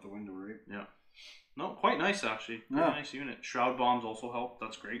just out the window, right? Yeah. No, quite nice actually. Pretty nice unit. Shroud bombs also help.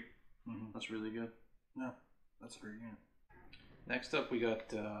 That's great. Mm-hmm. That's really good. Yeah, that's a great unit. Next up, we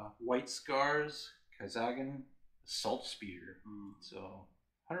got White Scars, Kazagan, Assault Speeder. So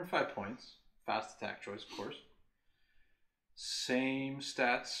 105 points. Fast attack choice, of course. Same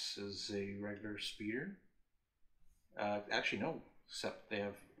stats as a regular speeder. Actually, no. Except they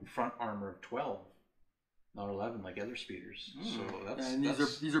have front armor of 12, not 11 like other speeders. So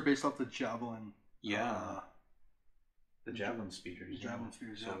these are based off the Javelin. Yeah. The Javelin speeders. The Javelin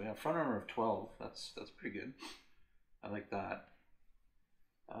speeders. So yeah, front armor of 12. That's pretty good. I like that.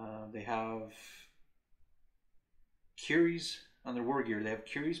 They have Kiri's on their war gear, they have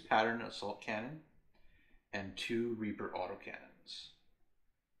Curious Pattern Assault Cannon and 2 Reaper autocannons.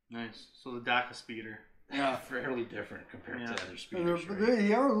 Nice. So the DACA speeder. Yeah. Fairly different compared to other And speeders.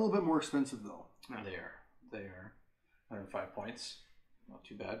 they are a little bit more expensive, though. Yeah. They are. 105 points. Not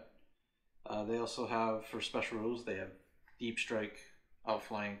too bad. They also have, for special rules, they have Deep Strike,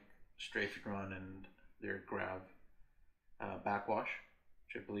 Outflank, Strafing Run, and their Grav Backwash,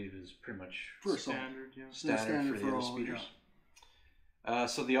 which I believe is pretty much standard for the other speeders. Yeah.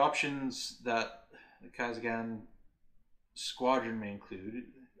 So the options that the Kaizagan squadron may include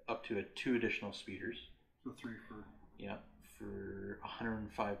up to 2 additional speeders. So 3 for... Yeah, for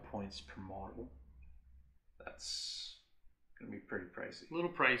 105 points per model. That's going to be pretty pricey. A little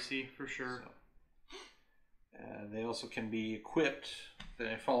pricey, for sure. So, they also can be equipped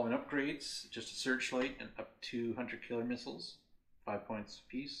the following upgrades: just a searchlight and up to 100 killer missiles, 5 points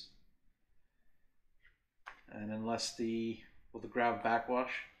apiece. And unless the Grav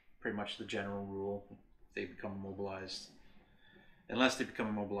Backwash, pretty much the general rule, they become immobilized. Unless they become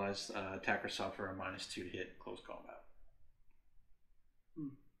immobilized, attackers suffer a -2 to hit close combat.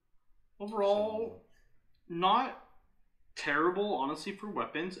 Overall, not terrible, honestly, for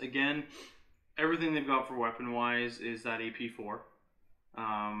weapons. Again, everything they've got for weapon-wise is that AP4.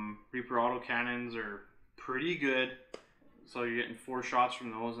 Reaper autocannons are pretty good. So you're getting 4 shots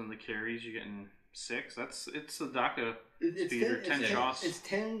from those, and the carries you're getting 6. It's a DACA speeder, 10 shots. It's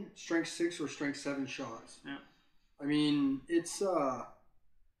 10 strength 6 or strength 7 shots. Yeah. I mean, it's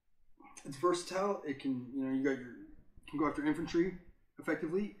versatile. It can, you can go after infantry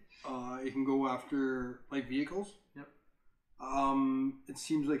effectively. It can go after light vehicles. Yep. It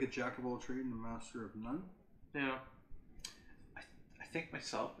seems like a jack of all trades and a master of none. Yeah. I think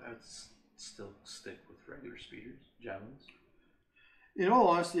myself, I would still stick with regular speeders, javelins. In all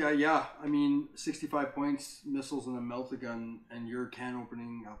honesty, I mean, 65 points, missiles, and a melta-gun, and you're can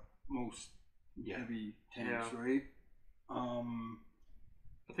opening up most heavy tanks, right?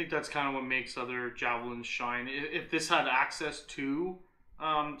 I think that's kind of what makes other javelins shine. If this had access to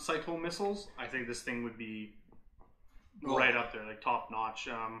cyclone missiles, I think this thing would be right up there, like top notch.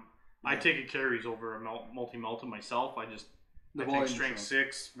 I take a carries over a multi-melta myself. I think strength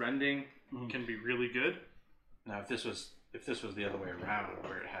 6 rending can be really good. Now, if this was the other way around,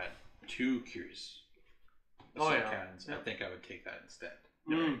 where it had 2 Curious assault cannons, I think I would take that instead.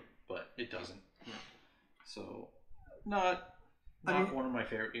 But it doesn't. Yeah. So, not one of my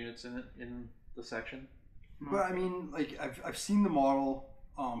favorite units in the section. But I mean, like I've seen the model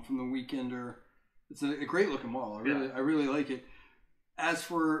from the Weekender. It's a great looking model. I really like it. As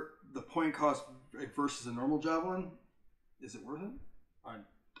for the point cost versus a normal javelin, is it worth it?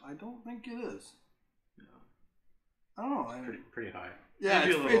 I don't think it is. I don't know. Pretty high. Yeah,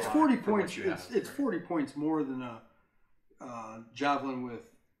 it's 40 points. It's 40 points more than a javelin with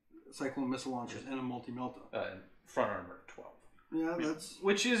cyclone missile launchers and a multi-melta. Front armor 12. Yeah, that's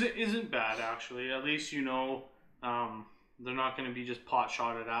which isn't bad actually. At least they're not going to be just pot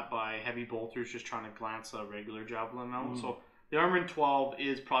shotted at by heavy bolters just trying to glance a regular javelin out. So the armor in 12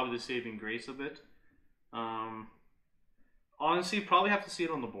 is probably the saving grace of it. Honestly, probably have to see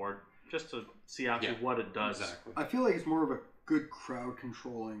it on the board just to see actually what it does. Exactly. I feel like it's more of a good crowd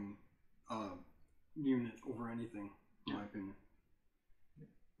controlling unit over anything, in my opinion.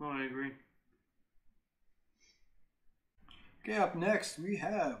 Oh, I agree. Okay, up next we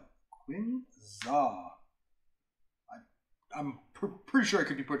have Quinn Za. I'm pretty sure I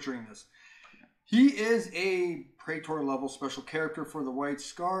could be butchering this. He is a Praetor level special character for the White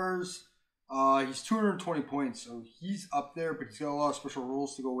Scars. He's 220 points, so he's up there, but he's got a lot of special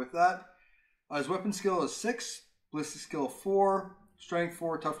rules to go with that. His weapon skill is 6, ballistic skill 4, strength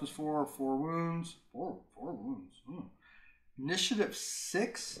 4, toughness 4, 4 wounds. 4 wounds. Initiative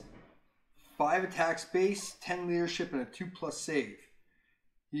 6, 5 attacks base, 10 leadership, and a 2+ save.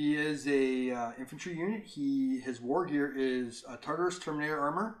 He is a infantry unit. His war gear is Tartarus Terminator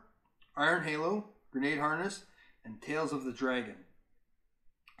armor, Iron Halo, Grenade Harness, and Tails of the Dragon.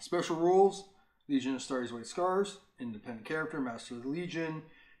 Special rules: Legion of Stars White Scars, independent character, Master of the Legion,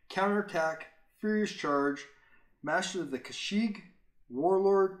 counterattack, Furious Charge, Master of the Kashyyyk,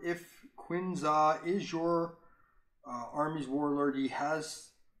 Warlord. If Quinn Za is your army's warlord, he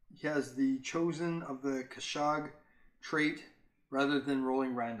has the Chosen of the Kashyyyk trait rather than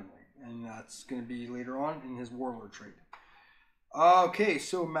rolling randomly, and that's going to be later on in his warlord trait. Okay,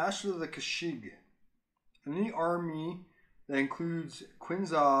 so Master of the Kashyyyk. Any army that includes Quinn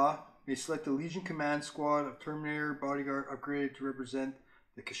Za may select a Legion Command Squad of Terminator Bodyguard upgraded to represent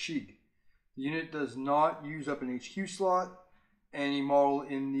the Kashyyyk. The unit does not use up an HQ slot. Any model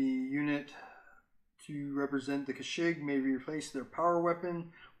in the unit to represent the Kashig may replace their power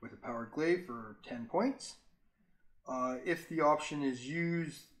weapon with a powered glaive for 10 points. If the option is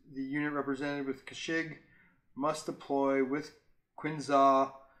used, the unit represented with Kashig must deploy with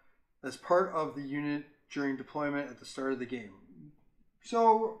Quinza as part of the unit during deployment at the start of the game.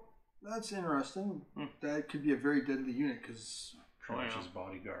 So that's interesting. That could be a very deadly unit because pretty much his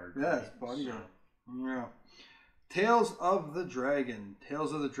bodyguard. Yeah, his bodyguard. So. Yeah. Tales of the Dragon.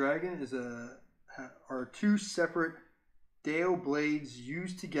 Tales of the Dragon are two separate Dale blades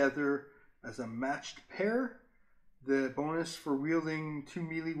used together as a matched pair. The bonus for wielding two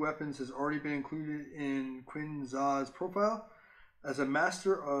melee weapons has already been included in Quinza's profile. As a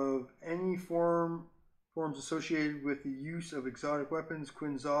master of any forms associated with the use of exotic weapons,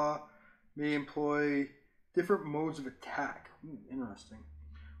 Quinza may employ different modes of attack. Interesting.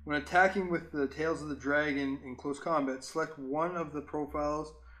 When attacking with the Tales of the Dragon in close combat, select one of the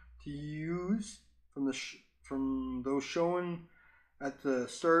profiles to use from those shown at the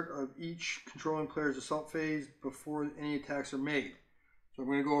start of each controlling player's assault phase before any attacks are made. So I'm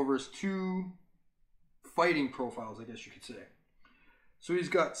going to go over his two fighting profiles, I guess you could say. So he's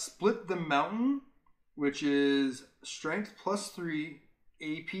got Split the Mountain, which is Strength +3,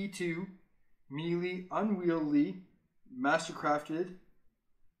 AP2, Melee, Unwieldy, Mastercrafted,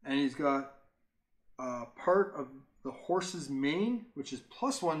 and he's got part of the Horse's Mane, which is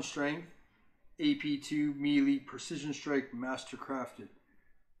 +1 Strength, AP2, Melee, Precision Strike, Mastercrafted.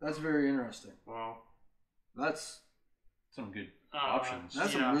 That's very interesting. Wow. That's some good options.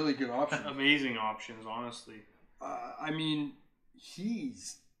 That's some really good options. Amazing options, honestly. I mean,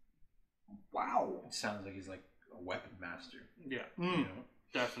 he's... Wow. It sounds like he's like a weapon master. Yeah. You know?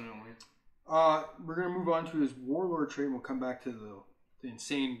 Definitely. We're going to move on to his Warlord trait, and we'll come back to the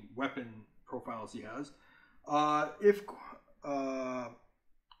insane weapon profiles he has. If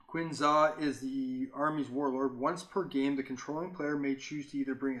Quinza is the army's warlord, once per game, the controlling player may choose to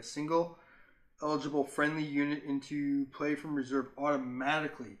either bring a single eligible friendly unit into play from reserve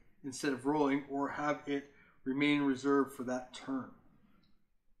automatically instead of rolling, or have it remain in reserve for that turn.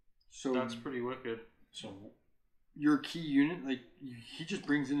 So that's pretty wicked. So your key unit, like he just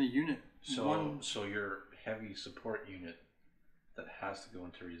brings in a unit. So your heavy support unit that has to go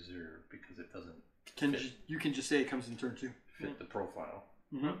into reserve because it doesn't. You can just say it comes in turn 2. Fit the profile.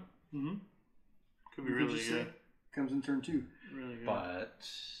 Could be really good. Comes in turn 2. Really good. But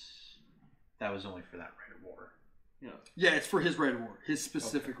that was only for that Rite of War. Yeah, it's for his Rite of War. His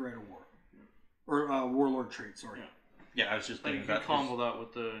specific Rite of War. Or Warlord trait, sorry. Yeah, I was just thinking you could combo that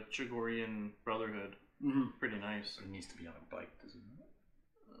with the Chigorian Brotherhood. Pretty nice. It needs to be on a bike, doesn't it?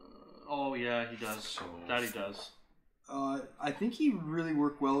 Oh, yeah, he does. That he does. I think he really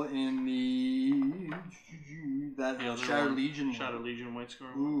worked well in the Shattered Legion. Shattered Legion White Scar.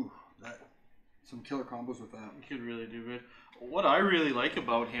 Ooh, some killer combos with that. He could really do good. What I really like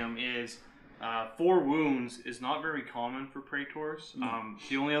about him is 4 wounds is not very common for Praetors.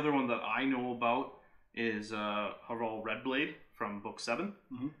 The only other one that I know about is Harald Redblade from Book 7.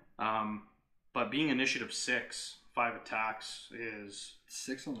 But being Initiative 6, 5 attacks is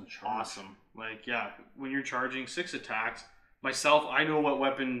 6 on the charge. Awesome. Like, yeah, when you're charging 6 attacks, myself, I know what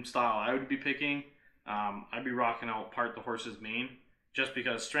weapon style I would be picking. I'd be rocking out part the Horse's Mane, just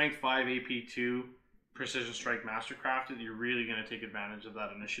because Strength 5, AP 2, Precision Strike, Mastercrafted, you're really going to take advantage of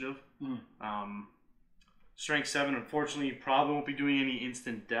that initiative. Strength 7, unfortunately, you probably won't be doing any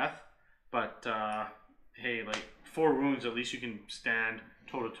instant death, but hey, like 4 wounds, at least you can stand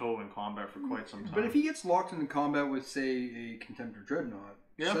toe-to-toe in combat for quite some time. But if he gets locked into combat with, say, a Contemptor Dreadnought,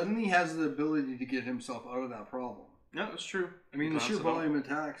 suddenly he has the ability to get himself out of that problem. Yeah, that's true. I mean, the sheer volume of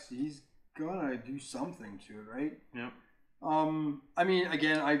attacks, he's gonna do something to it, right? Yeah. I mean,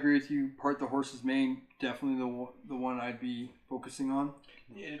 again, I agree with you. Part the Horse's Mane, definitely the one I'd be focusing on.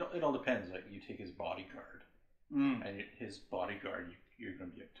 It all depends. Like, you take his bodyguard, and his bodyguard, you're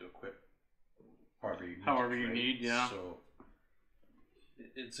going to be able to equip however you need. Yeah. So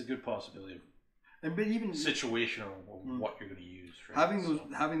it's a good possibility of but even situational what you're going to use.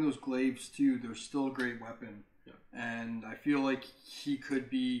 Having those glaives too, they're still a great weapon. Yeah. And I feel like he could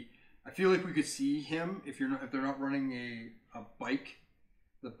be. I feel like we could see him if they're not running a bike,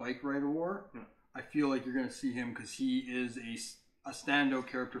 the bike Rite of War. Yeah. I feel like you're going to see him because he is a standout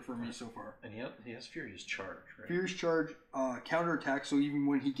character for me so far. And he has Furious Charge, right? Furious Charge, counterattack. So even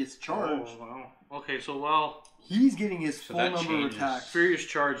when he gets charged, oh wow. Okay, so he's getting his full number of attacks. Furious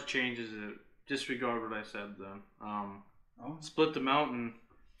Charge changes it. Disregard what I said then. Split the Mountain.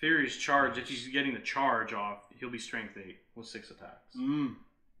 Furious Charge. If he's getting the charge off, he'll be Strength 8 with 6 attacks.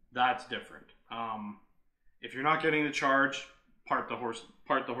 That's different. If you're not getting the charge, part the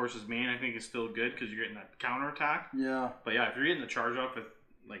horse's mane, I think is still good because you're getting that counter attack. Yeah. But yeah, if you're getting the charge off with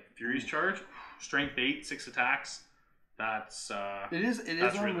like Fury's charge, strength 8, 6 attacks. That's it is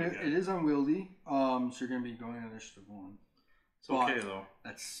unwieldy. So you're gonna be going on initiative 1. It's okay though.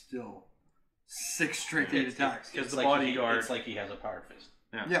 That's still 6 strength 8 attacks. Because the like bodyguard, it's like he has a power fist.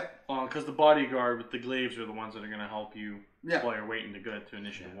 Yeah. Well, because the bodyguard with the glaives are the ones that are gonna help you while you're waiting to get to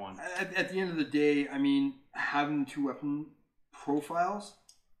initiative 1. At the end of the day, I mean, having 2 weapon profiles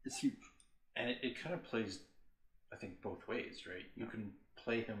is huge. And it kind of plays, I think, both ways, right? You can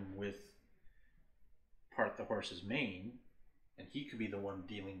play him with part the horse's mane, and he could be the one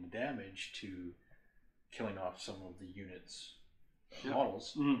dealing the damage to killing off some of the unit's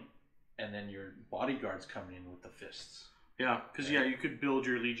models, and then your bodyguards coming in with the fists. Yeah, because you could build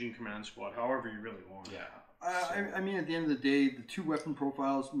your Legion command squad however you really want. Yeah. I mean, at the end of the day, the 2 weapon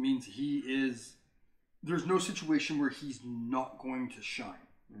profiles means there's no situation where he's not going to shine.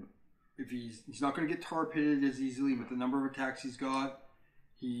 If he's not going to get tar pitted as easily with the number of attacks he's got.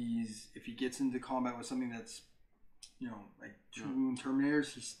 If he gets into combat with something that's, like 2 wound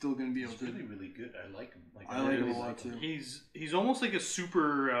terminators, he's still going to be able to. He's really good. I like him. I like him a lot too. He's almost like a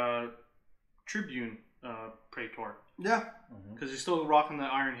super Tribune Praetor. Yeah. Because he's still rocking the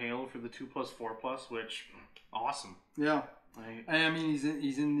Iron Hail for the 2+4+, which awesome. Yeah. I mean,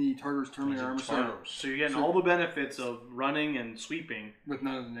 he's in the Tartarus Terminator armor set. So you're getting all the benefits of running and sweeping with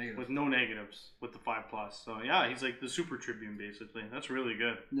none of the negatives. With no negatives with the 5+. So yeah, he's like the Super Tribune basically. That's really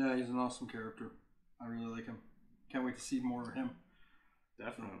good. Yeah, he's an awesome character. I really like him. Can't wait to see more of him.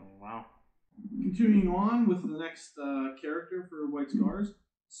 Definitely. Wow. Continuing on with the next character for White Scars,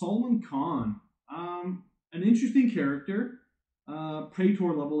 Solomon Khan. An interesting character.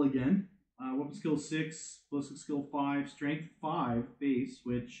 Praetor level again. Weapon skill 6, ballistic skill 5, strength 5 base,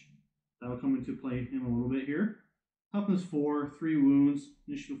 which that'll come into play in a little bit here. Toughness 4, 3 wounds,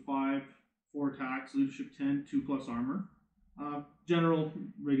 initiative 5, 4 attacks, leadership 10, 2+ armor. General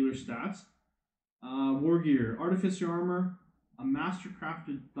regular stats. War gear, artificer armor, a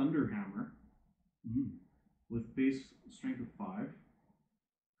mastercrafted thunder hammer with base strength of 5.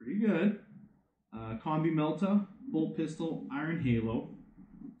 Pretty good. Combi Melta, bolt pistol, iron halo.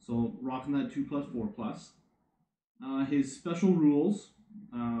 So rocking that 2+4+. His special rules,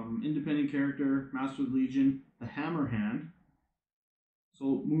 independent character, Master of the Legion, the Hammer Hand.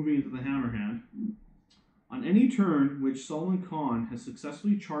 So moving into the Hammer Hand. On any turn which Solomon Khan has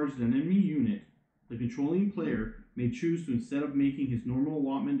successfully charged an enemy unit, the controlling player may choose to, instead of making his normal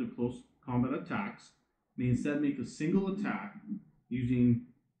allotment of close combat attacks, may instead make a single attack using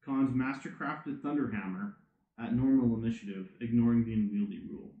Khan's mastercrafted thunder hammer at normal initiative, ignoring the unwieldy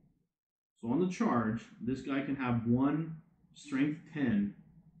rule. So on the charge, this guy can have 1 strength 10,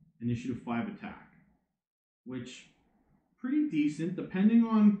 initiative 5 attack, which pretty decent depending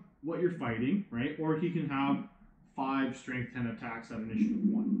on what you're fighting, right? Or he can have 5 strength 10 attacks at initiative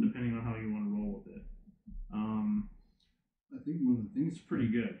 1, depending on how you want to roll with it. I think one of the things it's pretty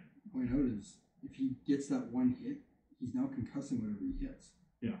good to point out is if he gets that 1 hit, he's now concussing whatever he hits.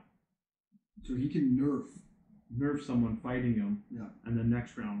 Yeah. So he can nerf someone fighting him, and then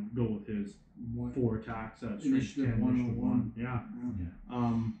next round go with his 4 attacks at strength 10, initiative 1. Yeah.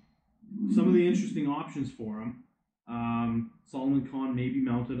 Some of the interesting options for him. Solomon Khan may be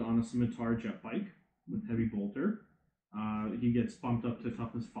mounted on a scimitar jet bike with heavy bolter. He gets bumped up to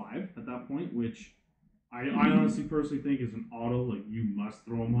toughness 5 at that point, which I honestly personally think is an auto. Like, you must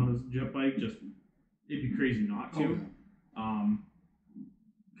throw him on his jet bike. Just, it'd be crazy not to.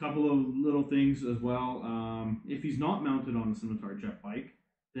 Couple of little things as well. If he's not mounted on the scimitar jet bike,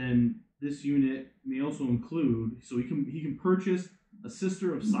 then this unit may also include, so he can purchase a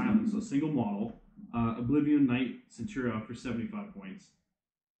Sister of Silence, a single model, Oblivion Knight Centura for 75 points.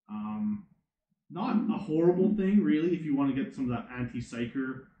 Not a horrible thing, really, if you want to get some of that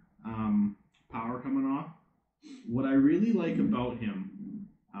anti-psyker power coming off. What I really like about him,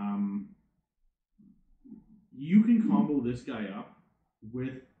 you can combo this guy up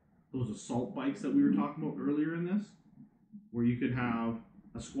with those assault bikes that we were talking about earlier in this, where you could have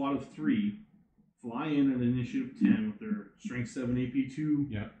a squad of 3 fly in at initiative 10 with their strength 7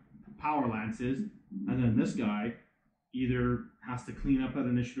 AP2 power lances, and then this guy either has to clean up at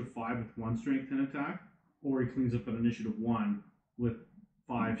initiative 5 with 1 strength 10 attack, or he cleans up at initiative 1 with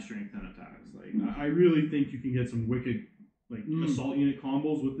 5 strength 10 attacks. Like, I really think you can get some wicked assault unit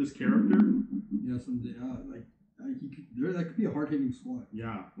combos with this character. Yeah, that could be a hard hitting squad.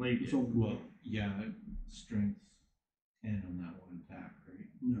 Yeah, strength 10 on that 1 attack, right?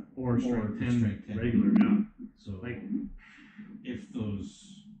 Yeah. Or strength 10 regular, yeah. So if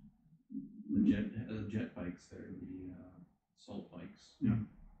those the jet bikes there, the assault bikes. Yeah.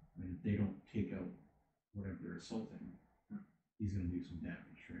 I mean, if they don't take out whatever they're assaulting, he's going to do some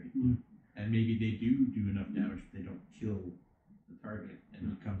damage, right? Mm. And maybe they do enough damage, but they don't kill the target,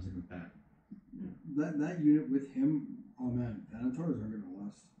 and he comes in with that. That unit with him, oh man, Thanatars aren't going to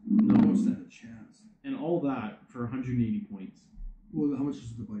last. No. They don't stand a chance. And all that for 180 points. Well, how much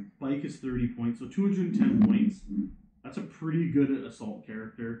is the bike? Bike is 30 points, so 210 points. That's a pretty good assault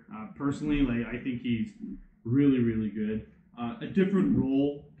character. Personally, like I think he's really, really good. A different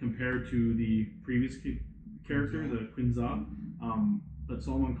role compared to the previous character, the Quinza. But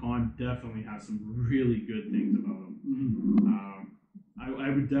Solomon Khan definitely has some really good things about him. I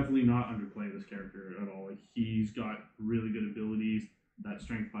would definitely not underplay this character at all. Like he's got really good abilities. That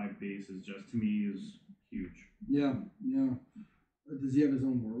strength 5 base is just, to me, is huge. Yeah. Does he have his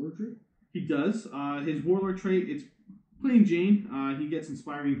own warlord trait? He does. His warlord trait, it's plain Jane. He gets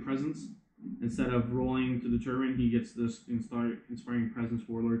inspiring presence. Instead of rolling to determine, he gets this inspiring presence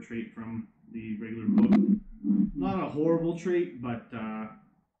warlord trait from the regular book. Not a horrible trait, but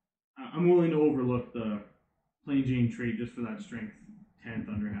I'm willing to overlook the plain Jane trait just for that strength 10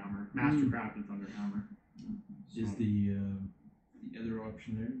 Thunderhammer, Mastercrafted Thunderhammer. Is the other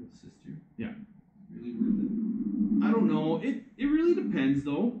option there with sister? Yeah. Really worth it? I don't know. It really depends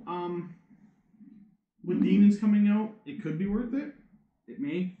though. With demons coming out, it could be worth it. It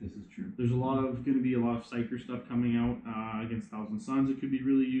may. This is true. There's going to be a lot of Psyker stuff coming out against Thousand Suns. It could be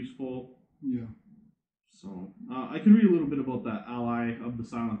really useful. Yeah. So I can read a little bit about that ally of the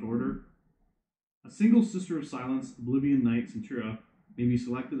Silent Order. A single Sister of Silence, Oblivion Knight Centura, may be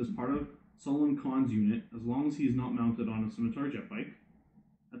selected as part of Solomon Khan's unit as long as he is not mounted on a Scimitar jet bike.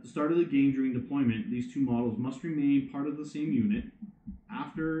 At the start of the game during deployment, these two models must remain part of the same unit.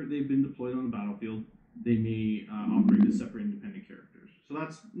 After they've been deployed on the battlefield, they may operate as separate independent characters. So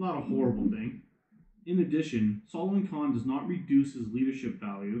that's not a horrible thing. In addition, Solomon Khan does not reduce his leadership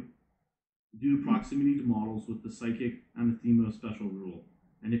value due to proximity to models with the Psychic Anathema special rule.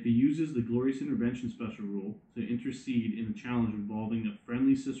 And if he uses the Glorious Intervention special rule to intercede in a challenge involving a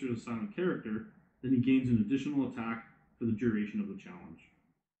friendly Sister of Silent character, then he gains an additional attack for the duration of the challenge.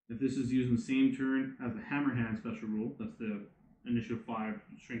 If this is used in the same turn as the Hammerhand special rule, that's the initiative 5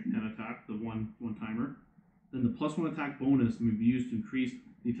 strength 10 attack, the one-timer, then the +1 attack bonus may be used to increase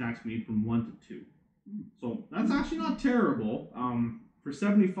the attacks made from 1 to 2. So that's actually not terrible. For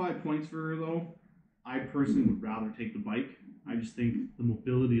 75 points for her though, I personally would rather take the bike. I just think the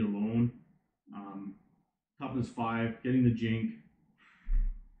mobility alone, toughness 5, getting the Jink,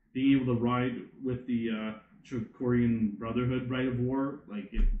 being able to ride with the Chokorian Brotherhood Rite of War,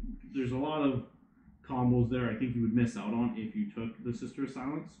 there's a lot of combos there I think you would miss out on if you took the Sister of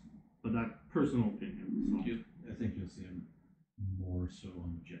Silence, but that's personal opinion. So. I think you'll see him more so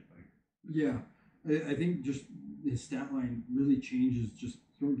on the jet bike. Yeah. I think just his stat line really changes just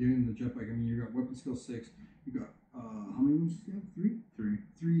getting the jet bike. I mean, you got weapon skill 6, you got how many moves do you have? 3? 3.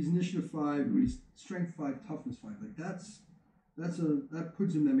 3, he's initiative 5, but he's strength 5, toughness 5. Like that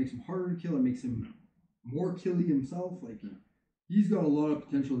puts him, that makes him harder to kill, it makes him more killy himself. He's got a lot of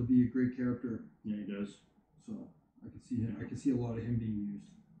potential to be a great character. Yeah, he does. So I can see him. I can see a lot of him being used.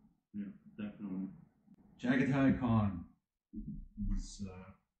 Yeah, definitely. Jagatai Khan. He's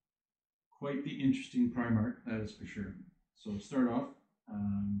quite the interesting Primarch, that is for sure. So to start off,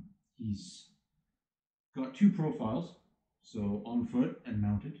 he's got 2 profiles, so on foot and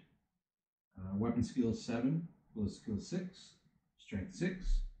mounted. Weapon skill 7, plus skill 6, strength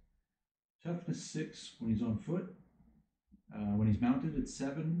 6, toughness 6 when he's on foot. When he's mounted, it's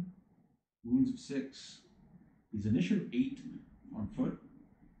 7, wounds of 6. He's initiative 8 on foot,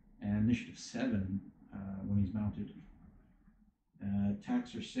 and initiative 7 when he's mounted.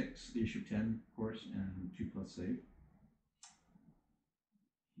 Attacks are 6, the issue 10, of course, and 2+ save.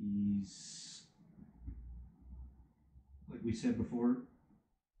 He's, like we said before,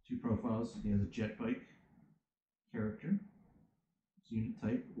 2 profiles. He has a jet bike character, unit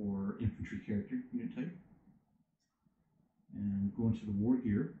type, or infantry character, unit type. And go into the war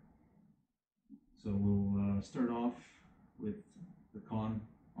gear. So we'll start off with the Khan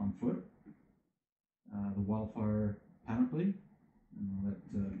on foot, the Wildfire Panoply, and I'll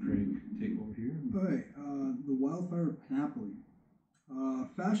let Craig take over here. Alright, the Wildfire Panoply.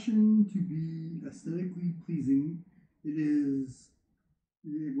 Fashioned to be aesthetically pleasing,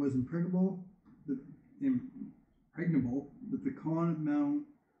 it was impregnable that the Khan mount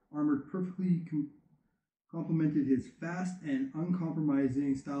armored perfectly complemented his fast and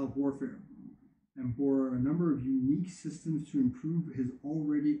uncompromising style of warfare, and bore a number of unique systems to improve his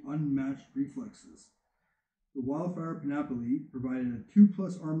already unmatched reflexes. The Wildfire Panoply provided a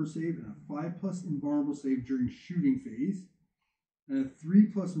 2+ armor save and a 5+ invulnerable save during shooting phase. and a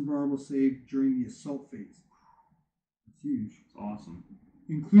 3+ invulnerable save during the assault phase. That's huge. It's awesome.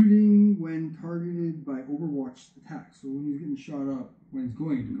 Including when targeted by Overwatch attacks. So when he's getting shot up, when he's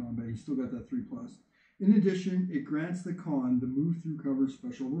going into combat, he's still got that 3+. In addition, it grants the con the move through cover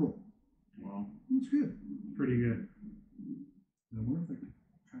special rule. Wow. That's good. Pretty good. I wonder if that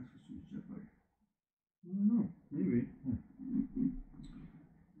transfers to his jetpack. I don't know. Maybe.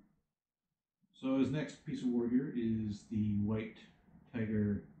 So his next piece of warrior is the White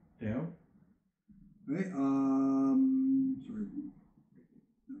Tiger Dao. Right. Sorry.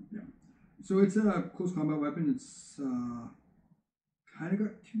 Yeah. So it's a close combat weapon. It's kind of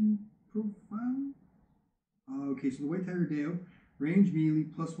got 2 profiles. Okay, so the White Tiger Dao, range melee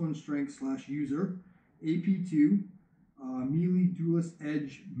 +1 strength / user, AP2, melee duelist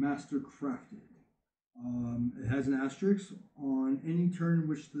edge master crafted. It has an asterisk on any turn in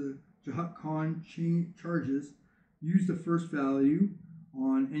which the Jahat Khan charges. Use the first value.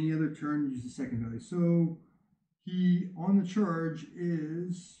 On any other turn, use the second value. So he on the charge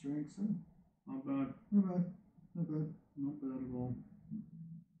is strength 7. Not bad. Not bad. Not bad. Not bad at all.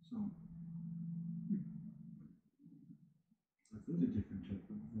 So That's a different type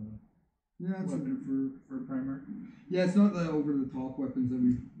of yeah, it's weapon for a primer. yeah, it's not the over the top weapons that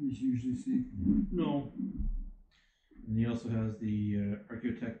we usually see. No. And he also has the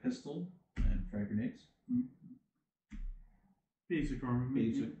Archaeotech pistol and frag grenades. Basic armor.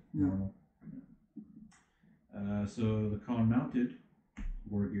 Basic, Yeah. normal. So the con mounted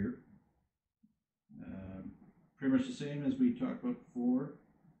war gear, pretty much the same as we talked about before,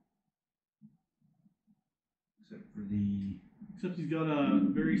 except he's got a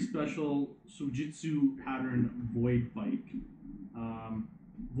very special Sojitsu pattern void bike.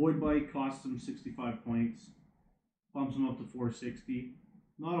 Void bike costs him 65 points, bumps him up to 460.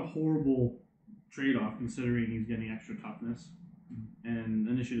 Not a horrible trade-off considering he's getting extra toughness. And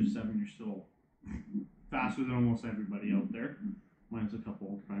initiative 7, you're still faster than almost everybody out there. Minus a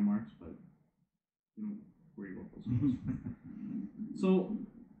couple of Primarchs, but you don't worry about those guys. So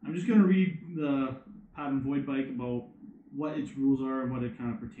I'm just going to read the pattern void bike about what its rules are and what it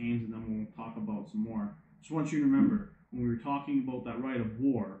kind of pertains, and then we'll talk about some more. Just want you to remember, when we were talking about that rite of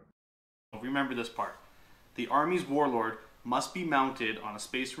war, remember this part. The army's warlord must be mounted on a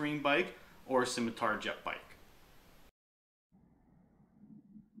Space Marine bike or a Scimitar jet bike.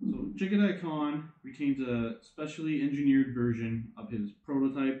 so Jigadai Khan retains a specially engineered version of his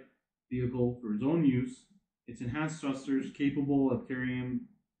prototype vehicle for his own use. Its enhanced thrusters capable of carrying him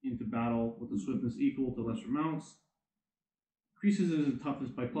into battle with a swiftness equal to lesser mounts. Increases his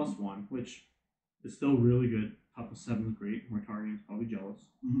toughness by +1, which is still really good. Toughness 7 is great. Mortarian's probably jealous.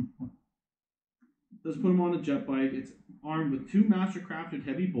 Let's put him on a jet bike. It's armed with 2 mastercrafted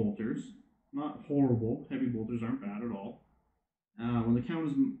heavy bolters. Not horrible. Heavy bolters aren't bad at all. When the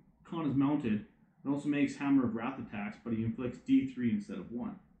con is mounted, it also makes Hammer of Wrath attacks, but he inflicts D3 instead of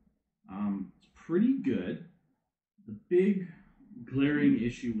 1. It's pretty good. The big glaring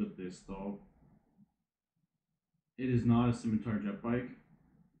issue with this, though, it is not a Scimitar jet bike.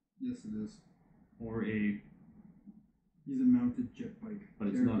 Yes, it is. Or a... He's a mounted jet bike. But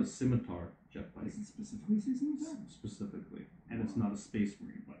it's not a Scimitar jet bike. Does it specifically say Scimitar? Specifically. And it's not a Space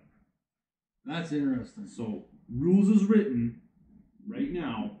Marine bike. That's interesting. So, rules as written, right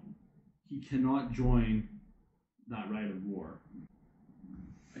now, he cannot join that rite of war.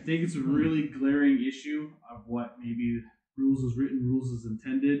 I think it's a really glaring issue of what maybe rules as written, rules as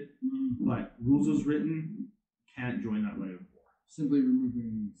intended, but rules as written can't join that rite of war. Simply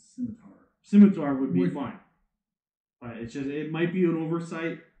removing Scimitar. Scimitar would be fine. But it's just, it might be an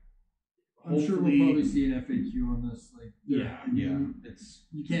oversight. I'm sure we'll probably see an FAQ on this. Like, Yeah. It's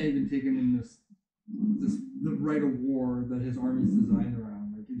you can't even take him in this the rite of war that his army's designed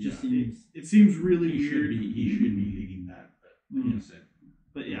around. Like, it just seems it seems really weird. He should be leading that. But like you said,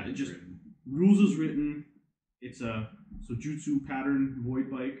 but yeah, it just rules as written. It's a Sojutsu pattern void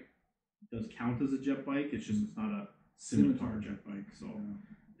bike. It does count as a jet bike. It's just it's not a Scimitar jet bike. So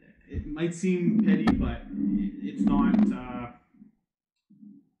it might seem petty, but it's not.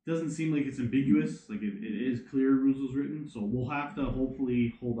 Doesn't seem like it's ambiguous. Like it is clear rules as written. So we'll have to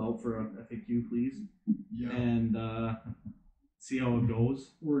hopefully hold out for a FAQ, please. Yeah. And see how it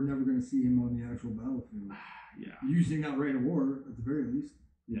goes. We're never going to see him on the actual battlefield. Yeah. Using that rite of war at the very least.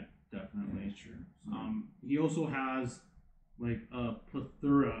 Yeah, definitely. Yeah, sure. He also has like a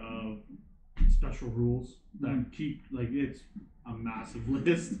plethora of special rules that keep like it's a massive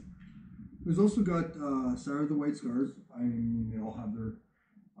list. He's also got Sire of the White Scars. I mean, they all have their.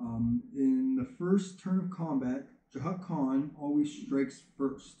 In the first turn of combat, Jahat Khan always strikes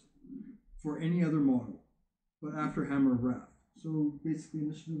first for any other model, but after Hammer of Wrath. So basically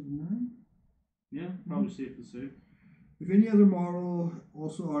initiative 9? Yeah, probably safe to say. If any other model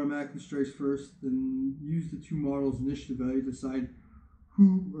also automatically strikes first, then use the 2 models' initiative value to decide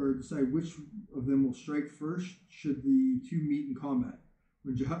which of them will strike first should the 2 meet in combat.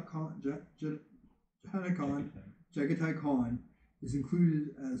 When Jagatai Khan is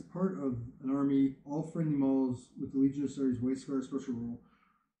included as part of an army, all friendly models with the Legion of Stars White Scar special rule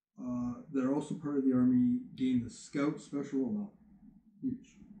that are also part of the army gain the Scout special rule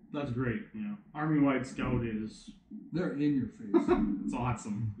each. That's great. Army-wide Scout they're in your face. It's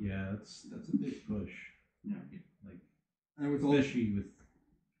awesome. Yeah, that's a big push. Yeah, like and with especially with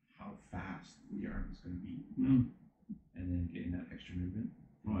how fast the army's going to be, and then getting that extra movement,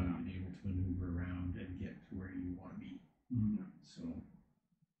 and being able to maneuver around and get to where you want to be. So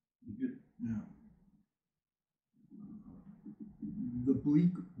good. Yeah. The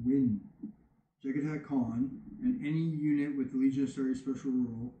Bleak Wind. Jagatai Khan and any unit with the Legion of Stars special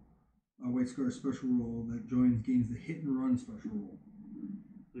rule, White Scar special rule that joins gains the hit and run special rule.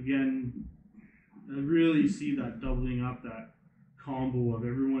 Again, I really see that doubling up that combo of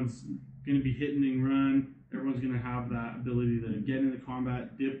everyone's going to be hitting and run. Everyone's going to have that ability to get into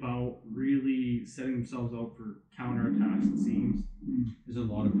combat, dip out, really setting themselves out for counterattacks, it seems. There's a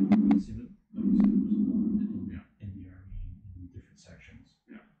lot of it. Like we said, there's a lot of it in the army in different sections.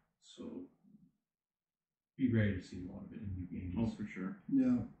 Yeah. So be ready to see a lot of it in new games. Oh, for sure.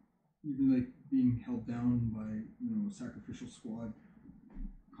 Yeah. Even like being held down by, a sacrificial squad.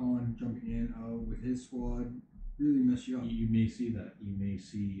 Khan jumping in, out with his squad, really mess you up. You may see that. You may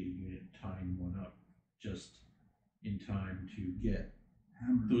see a unit tying one up just in time to get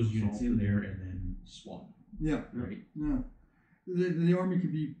those units in there and then swap. Yeah. Right? Yeah. The army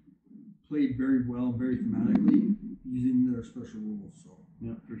could be played very well, very thematically, using their special rules. So.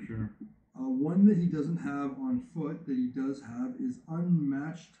 Yeah, for sure. One that he doesn't have on foot that he does have is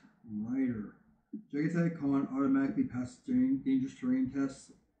Unmatched Rider. Jagatai Khan automatically passes dangerous terrain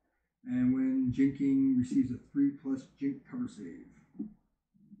tests, and when jinking, receives a 3+ jink cover save.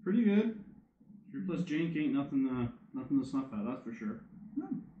 Pretty good. 3+ jink ain't nothing to snuff at. That's for sure. No,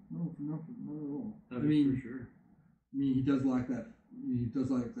 not at all. That's for sure. I mean, he does lack that. He does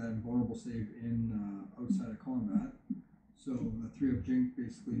lack that invulnerable save in outside of combat. So the 3+ jink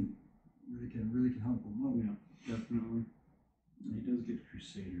basically really can help him out. Yeah, definitely. And he does get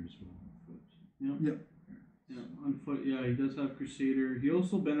Crusader as well on foot. Yeah. Yeah, on foot. Yeah, he does have Crusader. He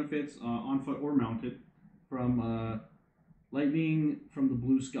also benefits on foot or mounted from lightning from the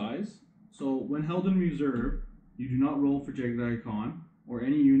blue skies. So when held in reserve, you do not roll for Jagatai Khan or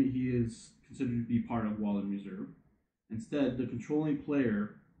any unit he is considered to be part of while in reserve. Instead, the controlling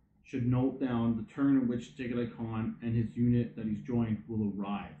player should note down the turn in which Jagatai Khan and his unit that he's joined will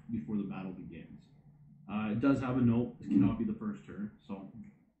arrive before the battle begins. It does have a note. It cannot be the first turn. So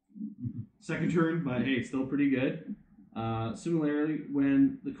second turn, but hey, it's still pretty good. Similarly,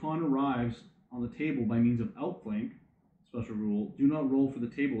 when the Khan arrives on the table by means of outflank, special rule, do not roll for the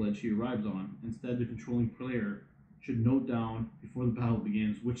table edge he arrives on. Instead, the controlling player should note down before the battle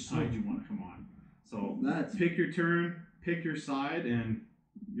begins which side you want to come on. So pick your turn, pick your side, and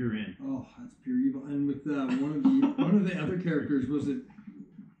you're in. Oh, that's pure evil. And with one of the other characters, was it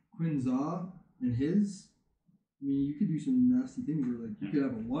Quinza and his? I mean, you could do some nasty things where you could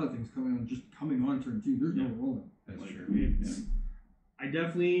have a lot of things coming on turn 2. There's no rolling. That's true. I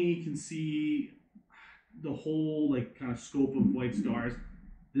definitely can see the whole kind of scope of White Scars.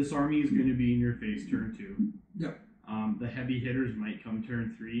 This army is going to be in your face turn 2. Yeah. The heavy hitters might come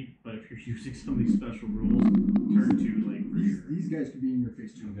turn 3, but if you're using some of these special rules, turn 2, these guys could be in your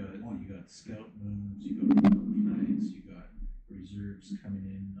face too. You got scout moves, you got knights, you got reserves coming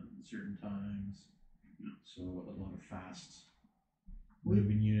in at certain times. So a lot of fast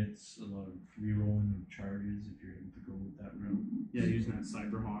moving units, a lot of re-rolling of charges if you're able to go with that route. Yeah, using that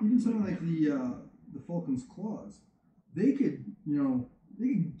Cyberhawk. Even something like the Falcon's Claws, they could they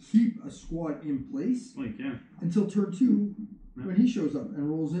can keep a squad in place until turn 2 when he shows up and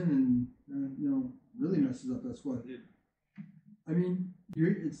rolls in and really messes up that squad. I mean,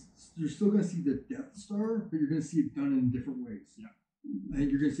 you're still going to see the Death Star, but you're going to see it done in different ways. Yeah, I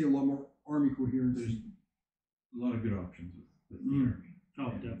think you're going to see a lot more army coherence. There's a lot of good options with the army.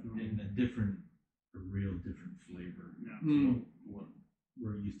 Oh, definitely. And a real different flavor. Yeah. What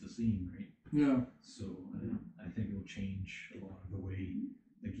we're used to seeing, right? Yeah. So I think it will change a lot of the way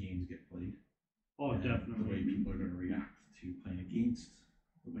the games get played. Oh, definitely. The way people are going to react to playing against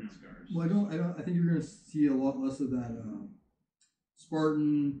the White Scars. Well, I think you're going to see a lot less of that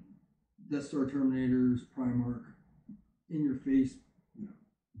Spartan, Death Star Terminators, Primarch in your face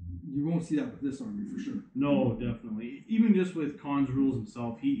You won't see that with this army for sure. No, definitely. Even just with Khan's rules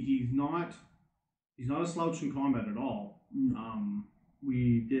himself, he's not a slouch in combat at all.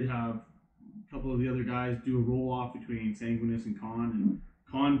 We did have a couple of the other guys do a roll off between Sanguinus and Khan, and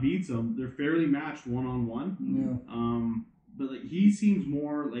Khan beats him. They're fairly matched 1-on-1. Yeah. But like he seems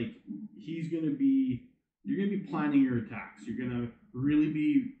more like you're gonna be planning your attacks. You're gonna really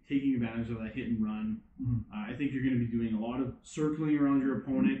be taking advantage of that hit and run. I think you're gonna be doing a lot of circling around your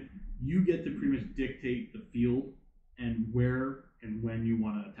opponent. You get to pretty much dictate the field and where and when you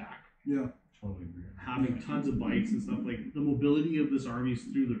want to attack. Yeah. Totally agree. Having tons of bites and stuff, like the mobility of this army is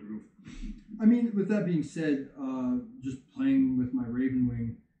through the roof. I mean, with that being said, just playing with my Raven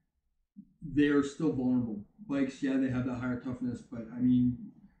Wing, they are still vulnerable. Bikes, yeah, they have that higher toughness, but I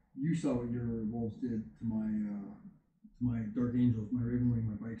mean, you saw what your wolves did to my Dark Angels, my Raven Wing,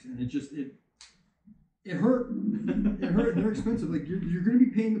 my bikes, and it hurt. It hurt. They're expensive. Like you're going to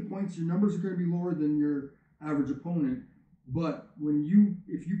be paying the points. Your numbers are going to be lower than your average opponent, but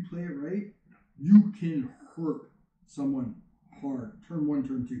if you play it right, you can hurt someone hard. Turn 1,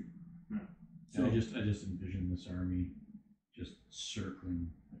 turn 2. Yeah. So I just envision this army just circling,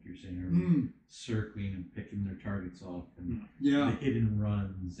 like you're saying earlier, circling and picking their targets off, and the hidden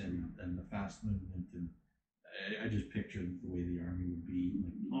runs and the fast movement, and I just picture the way the army would be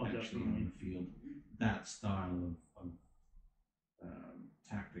like actually on the field. That style of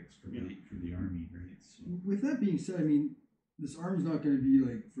tactics for the army, right? So. With that being said, I mean, this army's not going to be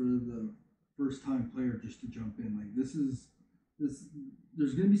like for the first time player just to jump in. Like this.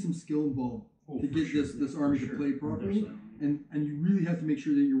 There's going to be some skill involved to get this army to play properly, and you really have to make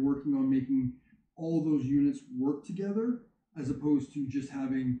sure that you're working on making all those units work together, as opposed to just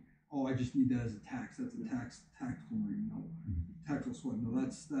having, I just need that as a tax. That's a tactical marine. No, tactical squad. No,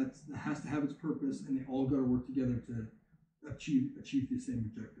 that has to have its purpose, and they all got to work together to achieve the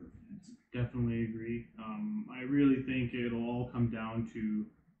same objective. Definitely agree. I really think it'll all come down to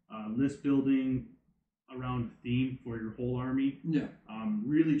list building around a theme for your whole army. Yeah.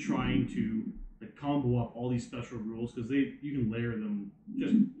 Really trying to combo up all these special rules, because you can layer them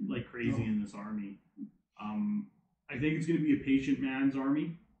just like crazy in this army. I think it's going to be a patient man's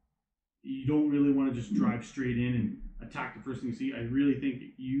army. You don't really want to just drive straight in and attack the first thing you see. I really think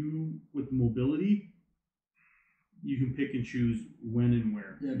with mobility, you can pick and choose when and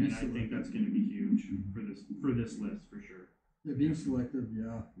where. Yeah, and I think that's going to be huge for this list for sure. Yeah, being selective,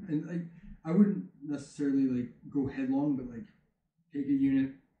 yeah. And I wouldn't necessarily go headlong, but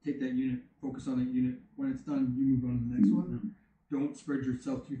take that unit, focus on that unit. When it's done, you move on to the next one. Don't spread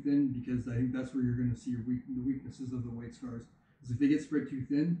yourself too thin, because I think that's where you're going to see the weaknesses of the White Scars. Because if they get spread too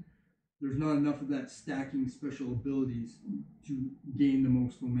thin, there's not enough of that stacking special abilities to gain the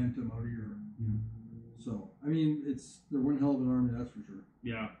most momentum out of your. So I mean, they're one hell of an army, that's for sure.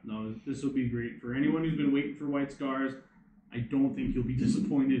 Yeah, no, this will be great for anyone who's been waiting for White Scars. I don't think you'll be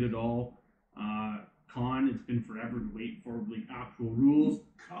disappointed at all. Khan, it's been forever to wait for actual rules.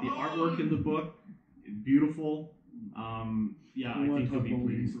 The artwork in the book is beautiful. I think you'll be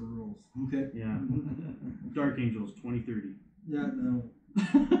pleased. For rules. Okay. Yeah. Dark Angels 2030. Yeah, no. I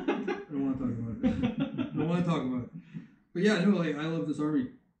don't want to talk about it. Don't want to talk about it. But yeah, no, I love this army.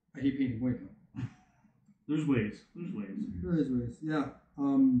 I hate painting white though. There's ways. There is ways. Yeah.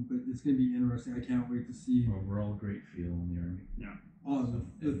 But it's gonna be interesting. I can't wait to see. Overall, great feel in the army. Yeah.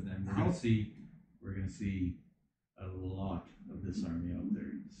 And we're gonna see a lot of this army out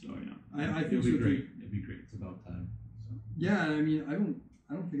there. So yeah, I think it'll be great. It'll be great. It's about time. So. Yeah, I mean, I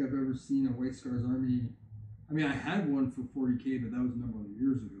don't think I've ever seen a White Scars army. I mean, I had one for 40K, but that was a number of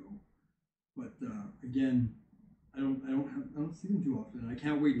years ago. But again, I don't see them too often. I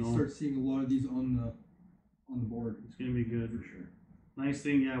can't wait to start seeing a lot of these on the board. It's gonna be good for sure. Nice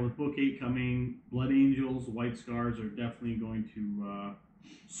thing, with Book 8 coming, Blood Angels, White Scars are definitely going to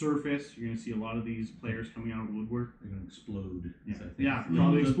surface. You're going to see a lot of these players coming out of the woodwork. They're going to explode.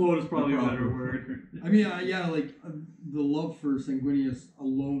 Probably explode is probably a better word. I mean, the love for Sanguinius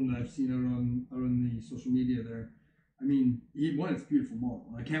alone that I've seen out on the social media there. I mean, it's a beautiful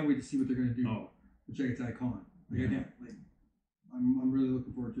model. I can't wait to see what they're going to do with Jagat's Icon. I'm really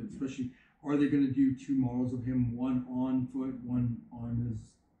looking forward to it, especially. Are they going to do 2 models of him, one on foot, one on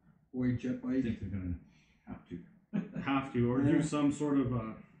his boy jet bike? I think they're going to have to, or do some sort of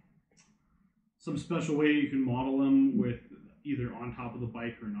some special way you can model them with either on top of the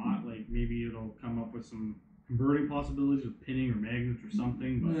bike or not. Like maybe it'll come up with some converting possibilities with pinning or magnets or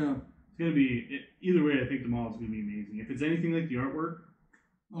something. But it's going to be either way. I think the model's going to be amazing. If it's anything like the artwork,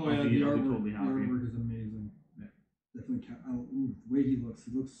 the artwork is amazing. Yeah. Definitely, the way he looks.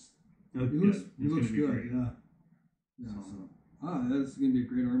 He looks good, yeah. So That's going to be a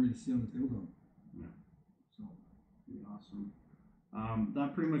great army to see on the tabletop. Yeah. So, pretty awesome.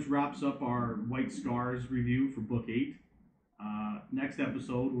 That pretty much wraps up our White Scars review for Book 8. Next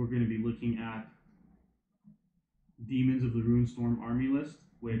episode, we're going to be looking at Demons of the Runestorm army list,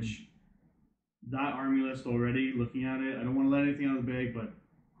 which that army list already, looking at it, I don't want to let anything out of the bag, but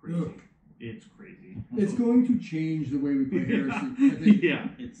crazy. Ugh. It's crazy. It's going to change the way we play Heresy. I think. Yeah.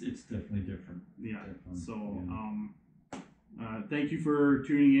 It's definitely different. Yeah. Definitely. So, Yeah. thank you for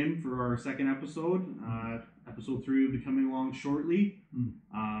tuning in for our second episode. Episode 3 will be coming along shortly.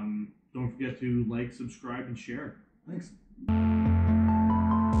 Don't forget to like, subscribe, and share. Thanks.